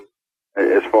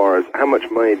as far as how much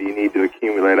money do you need to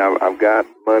accumulate? I've got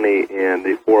money in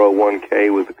the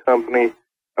 401k with the company.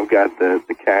 I've got the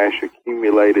cash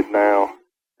accumulated now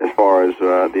as far as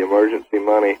the emergency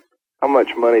money. How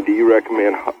much money do you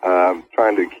recommend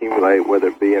trying to accumulate, whether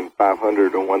it be in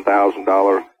 $500 or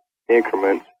 $1,000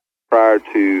 increments prior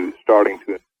to starting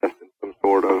to invest in some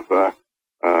sort of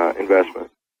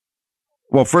investment?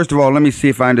 Well, first of all, let me see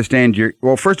if I understand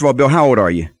first of all, Bill, how old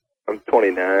are you? I'm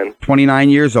 29. 29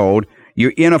 years old.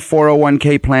 You're in a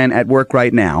 401k plan at work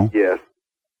right now? Yes.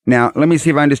 Now, let me see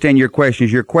if I understand your question.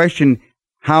 Is your question,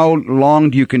 how long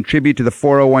do you contribute to the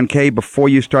 401k before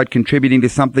you start contributing to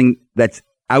something that's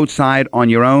outside on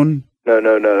your own? No.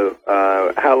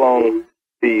 How long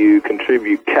do you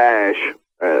contribute cash,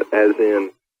 as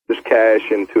in just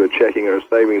cash into a checking or a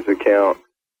savings account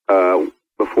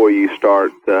before you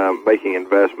start making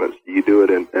investments? Do you do it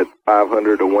at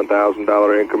 $500 or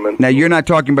 $1,000 increments? Now, you're not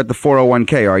talking about the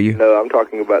 401k, are you? No, I'm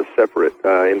talking about separate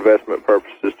investment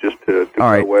purposes just to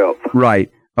grow wealth.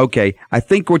 Right. Okay. I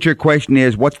think what your question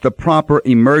is, what's the proper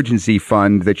emergency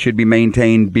fund that should be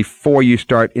maintained before you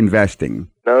start investing?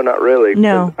 No, not really.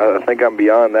 No. I think I'm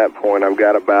beyond that point. I've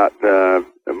got about,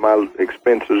 my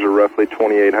expenses are roughly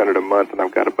 $2,800 a month, and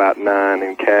I've got about $9,000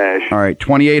 in cash. All right,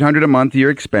 $2,800 a month,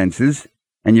 your expenses,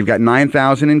 and you've got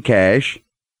 $9,000 in cash.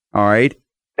 All right.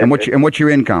 And what's your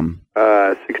income?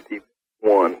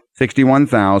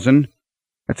 61,000.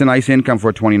 That's a nice income for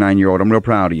a 29-year-old. I'm real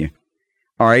proud of you.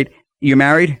 All right. You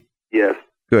married? Yes.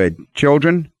 Good.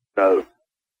 Children? No.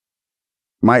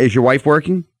 Is your wife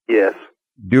working? Yes.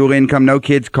 Dual income, no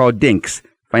kids, called DINKS.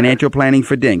 Financial planning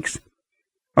for DINKS.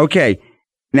 Okay.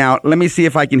 Now, let me see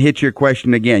if I can hit your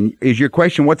question again. Is your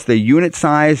question, what's the unit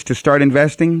size to start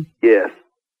investing? Yes.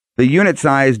 The unit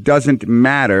size doesn't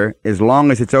matter as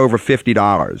long as it's over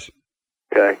 $50.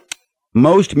 Okay.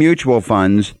 Most mutual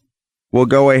funds will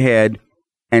go ahead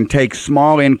and take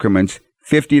small increments,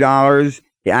 $50.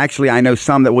 Actually, I know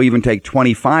some that will even take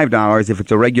 $25 if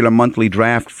it's a regular monthly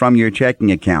draft from your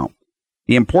checking account.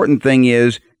 The important thing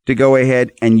is to go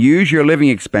ahead and use your living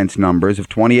expense numbers of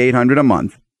 $2,800 a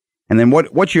month. And then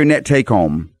what's your net take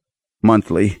home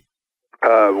monthly?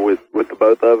 With the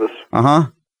both of us? Uh-huh.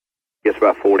 It's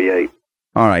about $48.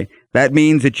 All right. That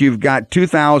means that you've got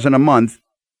 $2,000 a month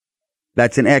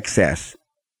that's in excess.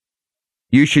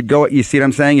 You should go, you see what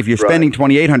I'm saying? If you're spending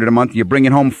 $2,800 a month, you're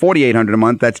bringing home $4,800 a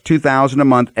month, that's $2,000 a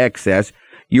month excess.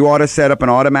 You ought to set up an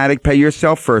automatic pay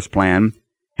yourself first plan,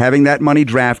 having that money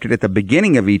drafted at the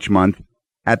beginning of each month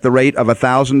at the rate of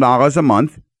 $1,000 a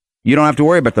month. You don't have to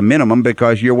worry about the minimum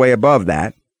because you're way above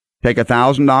that. Take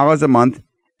 $1,000 a month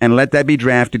and let that be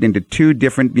drafted into 2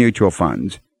 different mutual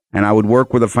funds. And I would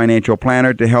work with a financial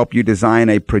planner to help you design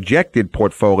a projected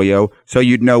portfolio so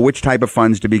you'd know which type of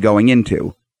funds to be going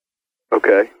into.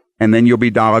 Okay. And then you'll be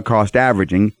dollar cost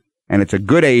averaging. And it's a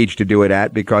good age to do it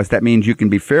at because that means you can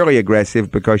be fairly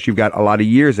aggressive because you've got a lot of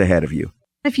years ahead of you.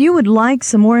 If you would like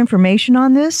some more information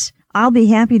on this, I'll be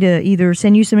happy to either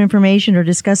send you some information or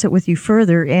discuss it with you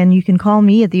further. And you can call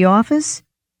me at the office.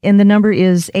 And the number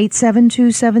is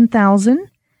 872-7000.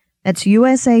 That's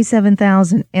USA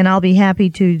 7000. And I'll be happy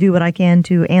to do what I can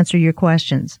to answer your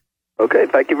questions. Okay,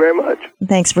 thank you very much.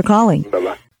 Thanks for calling.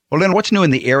 Bye-bye. Well, Lynn, what's new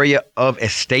in the area of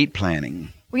estate planning?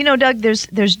 Well, you know, Doug,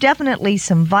 there's definitely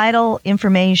some vital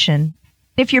information.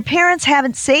 If your parents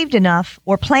haven't saved enough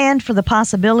or planned for the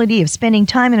possibility of spending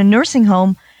time in a nursing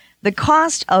home, the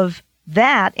cost of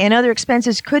that and other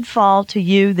expenses could fall to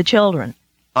you, the children.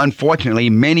 Unfortunately,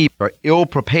 many are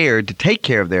ill-prepared to take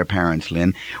care of their parents,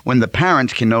 Lynn, when the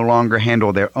parents can no longer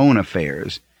handle their own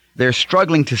affairs. They're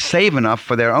struggling to save enough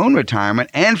for their own retirement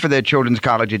and for their children's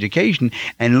college education,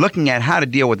 and looking at how to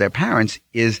deal with their parents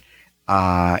is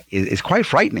quite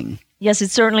frightening. Yes,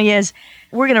 it certainly is.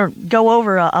 We're going to go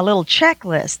over a little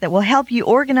checklist that will help you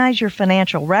organize your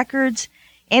financial records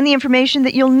and the information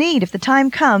that you'll need if the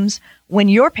time comes when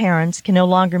your parents can no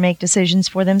longer make decisions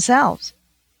for themselves.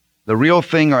 The real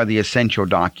thing are the essential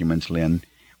documents, Lynn.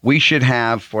 We should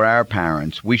have, for our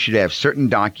parents, we should have certain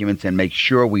documents and make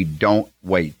sure we don't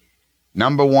wait.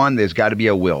 Number one, there's got to be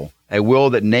a will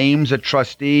that names a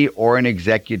trustee or an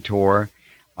executor,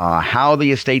 how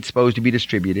the estate's supposed to be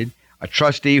distributed, a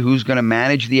trustee who's going to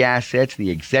manage the assets,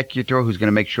 the executor who's going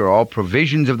to make sure all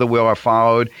provisions of the will are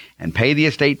followed and pay the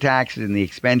estate taxes and the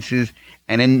expenses.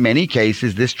 And in many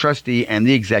cases, this trustee and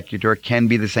the executor can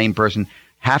be the same person,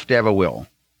 have to have a will.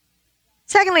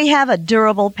 Secondly, have a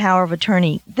durable power of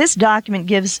attorney. This document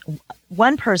gives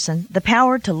one person the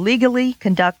power to legally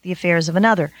conduct the affairs of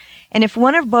another. And if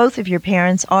one or both of your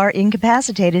parents are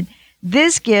incapacitated,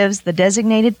 this gives the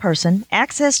designated person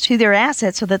access to their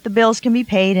assets so that the bills can be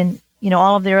paid and,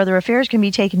 all of their other affairs can be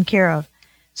taken care of.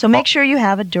 So make sure you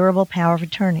have a durable power of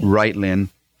attorney. Right, Lynn.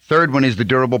 Third one is the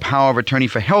durable power of attorney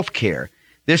for health care.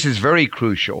 This is very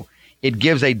crucial. It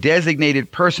gives a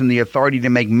designated person the authority to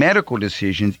make medical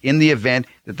decisions in the event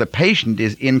that the patient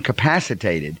is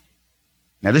incapacitated.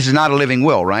 Now, this is not a living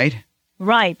will, right?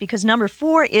 Right, because number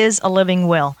 4 is a living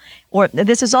will, or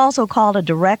this is also called a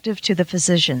directive to the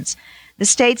physicians. This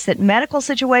states that medical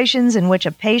situations in which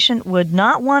a patient would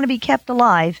not want to be kept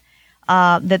alive,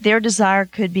 that their desire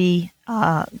could be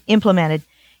implemented.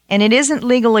 And it isn't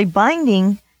legally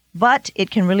binding, but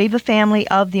it can relieve a family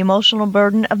of the emotional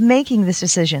burden of making this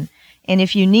decision. And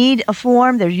if you need a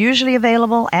form, they're usually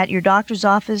available at your doctor's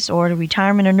office or at a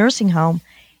retirement or nursing home,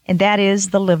 and that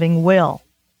is the living will.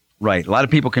 Right. A lot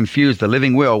of people confuse the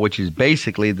living will, which is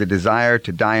basically the desire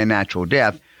to die a natural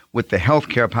death, with the health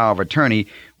care power of attorney,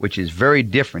 which is very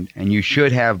different, and you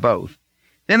should have both.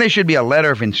 Then there should be a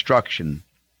letter of instruction.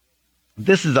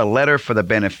 This is a letter for the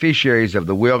beneficiaries of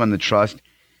the will and the trust,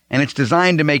 and it's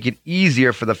designed to make it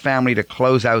easier for the family to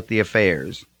close out the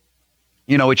affairs.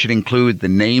 It should include the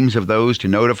names of those to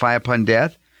notify upon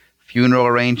death, funeral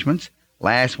arrangements,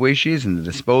 last wishes, and the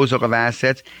disposal of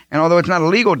assets. And although it's not a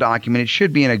legal document, it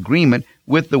should be in agreement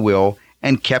with the will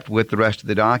and kept with the rest of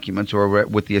the documents or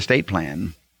with the estate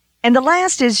plan. And the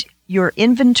last is your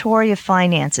inventory of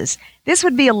finances. This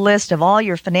would be a list of all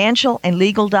your financial and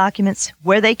legal documents,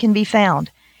 where they can be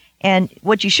found. And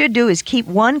what you should do is keep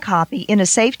one copy in a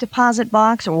safe deposit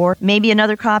box, or maybe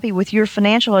another copy with your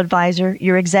financial advisor,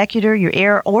 your executor, your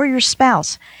heir, or your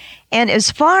spouse. And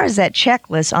as far as that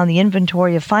checklist on the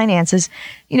inventory of finances,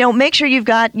 make sure you've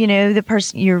got, the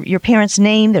person, your parents'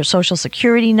 name, their social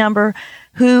security number,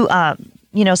 who,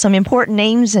 some important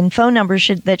names and phone numbers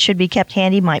that should be kept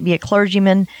handy. Might be a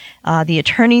clergyman, the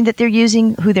attorney that they're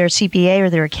using, who their CPA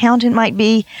or their accountant might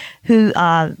be, who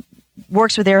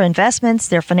works with their investments,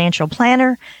 their financial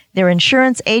planner, their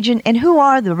insurance agent, and who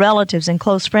are the relatives and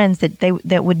close friends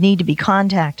that would need to be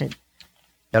contacted.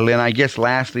 Lynn, I guess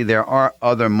lastly, there are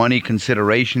other money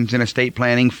considerations in estate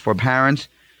planning for parents.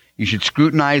 You should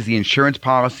scrutinize the insurance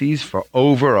policies for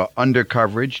over or under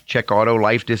coverage, check auto,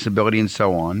 life, disability, and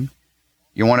so on.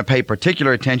 You want to pay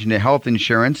particular attention to health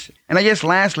insurance. And I guess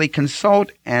lastly,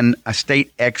 consult an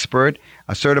estate expert,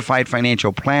 a certified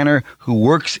financial planner who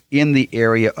works in the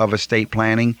area of estate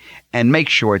planning, and make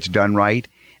sure it's done right.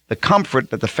 The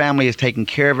comfort that the family is taking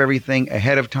care of everything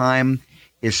ahead of time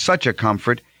is such a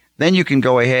comfort. Then you can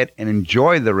go ahead and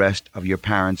enjoy the rest of your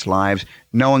parents' lives,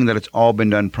 knowing that it's all been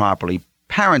done properly.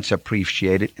 Parents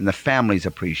appreciate it, and the families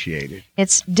appreciate it.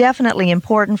 It's definitely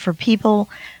important for people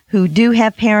who do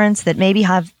have parents that maybe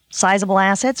have sizable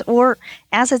assets or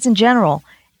assets in general,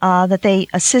 that they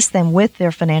assist them with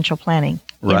their financial planning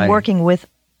in working with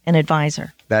an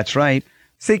advisor. That's right.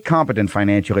 Seek competent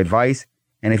financial advice,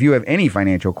 and if you have any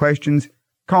financial questions,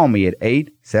 call me at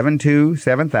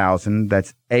 872-7000.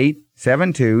 That's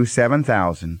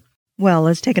 872-7000. Well,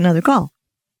 let's take another call.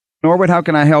 Norwood, how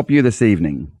can I help you this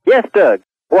evening? Yes, Doug.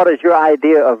 What is your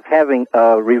idea of having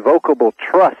a revocable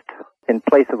trust in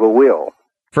place of a will?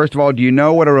 First of all, do you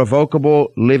know what a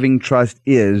revocable living trust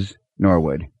is,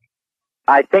 Norwood?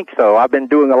 I think so. I've been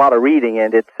doing a lot of reading,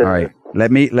 and it's... All right.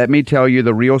 Let me tell you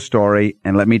the real story,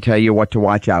 and let me tell you what to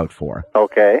watch out for.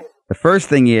 Okay. The first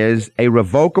thing is a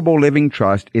revocable living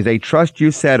trust is a trust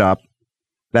you set up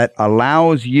that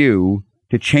allows you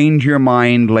to change your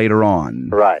mind later on.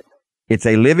 Right. It's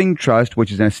a living trust,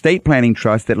 which is an estate planning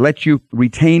trust that lets you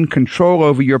retain control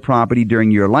over your property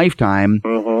during your lifetime,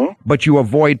 but you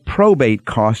avoid probate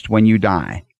costs when you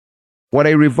die. What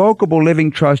a revocable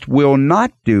living trust will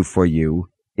not do for you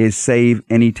is save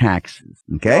any taxes.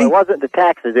 Okay? Well, it wasn't the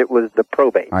taxes, it was the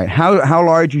probate. All right. How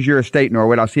large is your estate,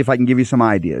 Norwood? I'll see if I can give you some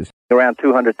ideas. Around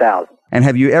 $200,000. And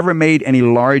have you ever made any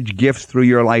large gifts through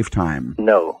your lifetime?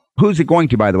 No. Who's it going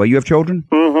to, by the way? You have children?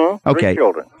 Mm-hmm. Okay. 3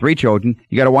 children. 3 children.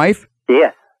 You got a wife?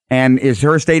 Yes. And is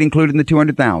her estate included in the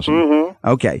 $200,000? Mm-hmm.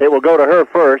 Okay. It will go to her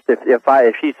first if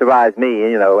she survives me,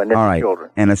 and then all right. the children.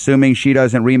 And assuming she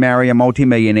doesn't remarry a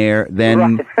multimillionaire,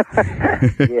 then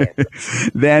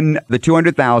then the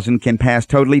 $200,000 can pass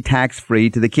totally tax-free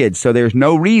to the kids. So there's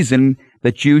no reason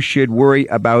that you should worry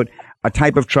about a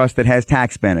type of trust that has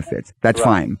tax benefits. That's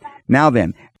fine. Now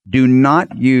then, do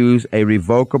not use a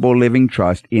revocable living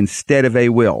trust instead of a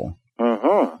will.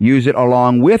 Use it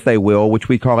along with a will, which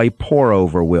we call a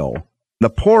pour-over will. The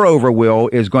pour-over will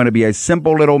is going to be a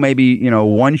simple little, maybe,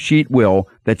 one-sheet will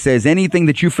that says anything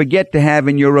that you forget to have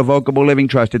in your revocable living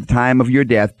trust at the time of your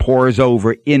death pours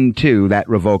over into that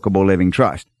revocable living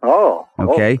trust. Oh.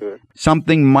 Okay? Good.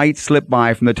 Something might slip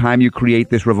by from the time you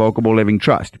create this revocable living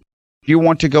trust. If you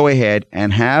want to go ahead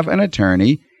and have an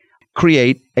attorney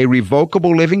create a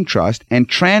revocable living trust and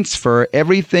transfer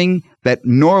everything that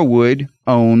Norwood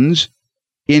owns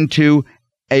into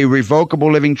a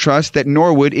revocable living trust that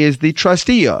Norwood is the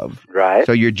trustee of. Right.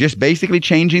 So you're just basically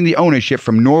changing the ownership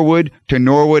from Norwood to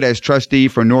Norwood as trustee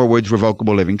for Norwood's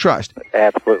revocable living trust.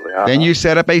 Absolutely. Then you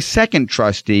set up a second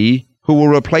trustee who will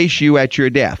replace you at your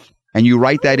death, and you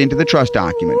write that into the trust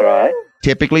document. Right.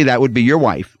 Typically, that would be your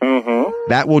wife.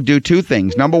 That will do 2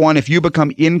 things. Number one, if you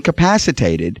become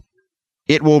incapacitated,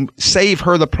 it will save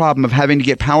her the problem of having to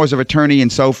get powers of attorney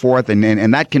and so forth,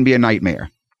 and that can be a nightmare.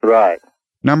 Right.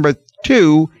 Number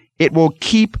 2, it will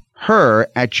keep her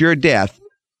at your death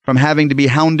from having to be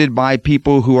hounded by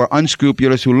people who are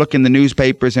unscrupulous, who look in the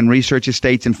newspapers and research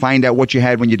estates and find out what you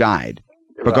had when you died.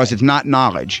 Because it's not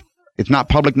knowledge. It's not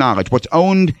public knowledge. What's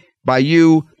owned by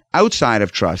you outside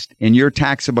of trust in your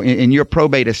in your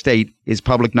probate estate is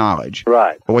public knowledge.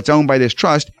 Right. But what's owned by this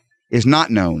trust is not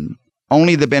known.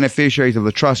 Only the beneficiaries of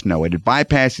the trust know it. It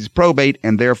bypasses probate,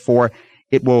 and therefore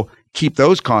it will keep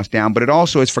those costs down, but it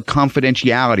also is for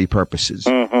confidentiality purposes.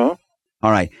 All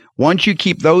right. Once you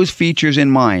keep those features in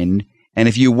mind, and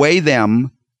if you weigh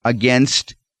them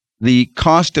against the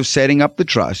cost of setting up the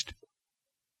trust,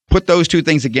 put those 2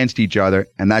 things against each other,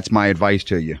 and that's my advice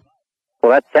to you.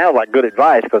 Well, that sounds like good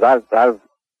advice, because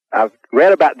I've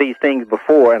read about these things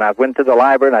before, and I went to the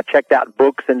library and I checked out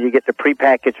books, and you get the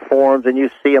prepackaged forms, and you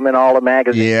see them in all the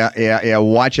magazines. Yeah.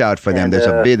 Watch out for them.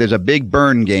 There's a big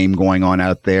burn game going on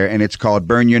out there, and it's called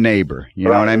Burn Your Neighbor. You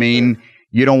know what I mean?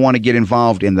 You don't want to get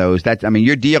involved in those.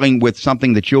 You're dealing with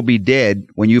something that you'll be dead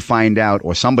when you find out,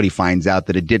 or somebody finds out,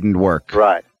 that it didn't work.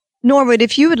 Right. Norwood,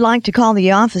 if you would like to call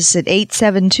the office at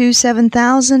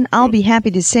 872-7000, I'll be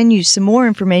happy to send you some more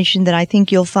information that I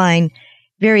think you'll find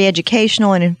very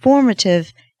educational and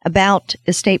informative about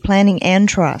estate planning and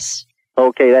trust.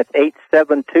 Okay, that's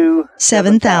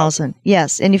 872-7000.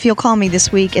 Yes, and if you'll call me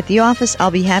this week at the office,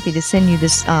 I'll be happy to send you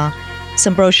this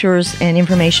some brochures and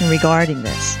information regarding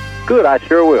this. Good, I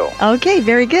sure will. Okay,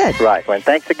 very good. Right, well,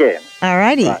 thanks again. All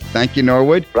righty. Right. Thank you,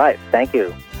 Norwood. Right, thank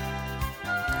you.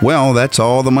 Well, that's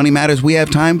all the Money Matters we have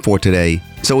time for today.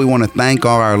 So we want to thank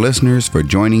all our listeners for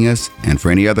joining us, and for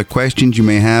any other questions you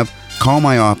may have, call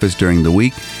my office during the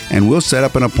week and we'll set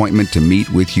up an appointment to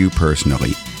meet with you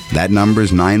personally. That number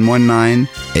is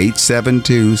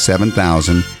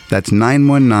 919-872-7000. That's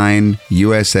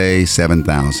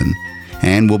 919-USA-7000.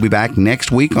 And we'll be back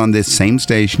next week on this same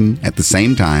station at the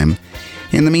same time.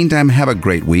 In the meantime, have a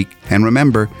great week, and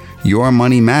remember, your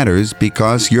money matters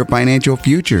because your financial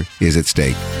future is at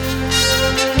stake.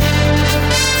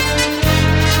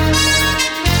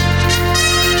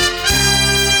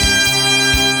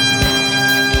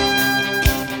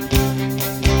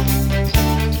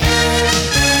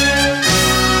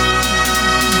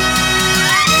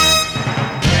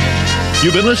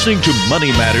 You've been listening to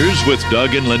Money Matters with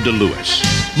Doug and Linda Lewis.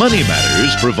 Money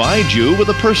Matters provides you with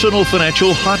a personal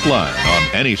financial hotline on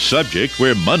any subject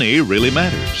where money really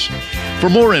matters. For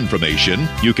more information,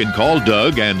 you can call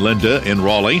Doug and Linda in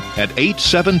Raleigh at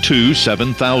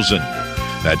 872-7000.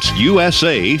 That's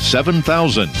USA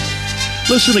 7000.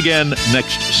 Listen again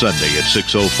next Sunday at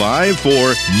 6:05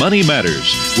 for Money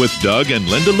Matters with Doug and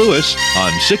Linda Lewis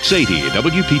on 680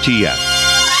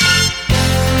 WPTF.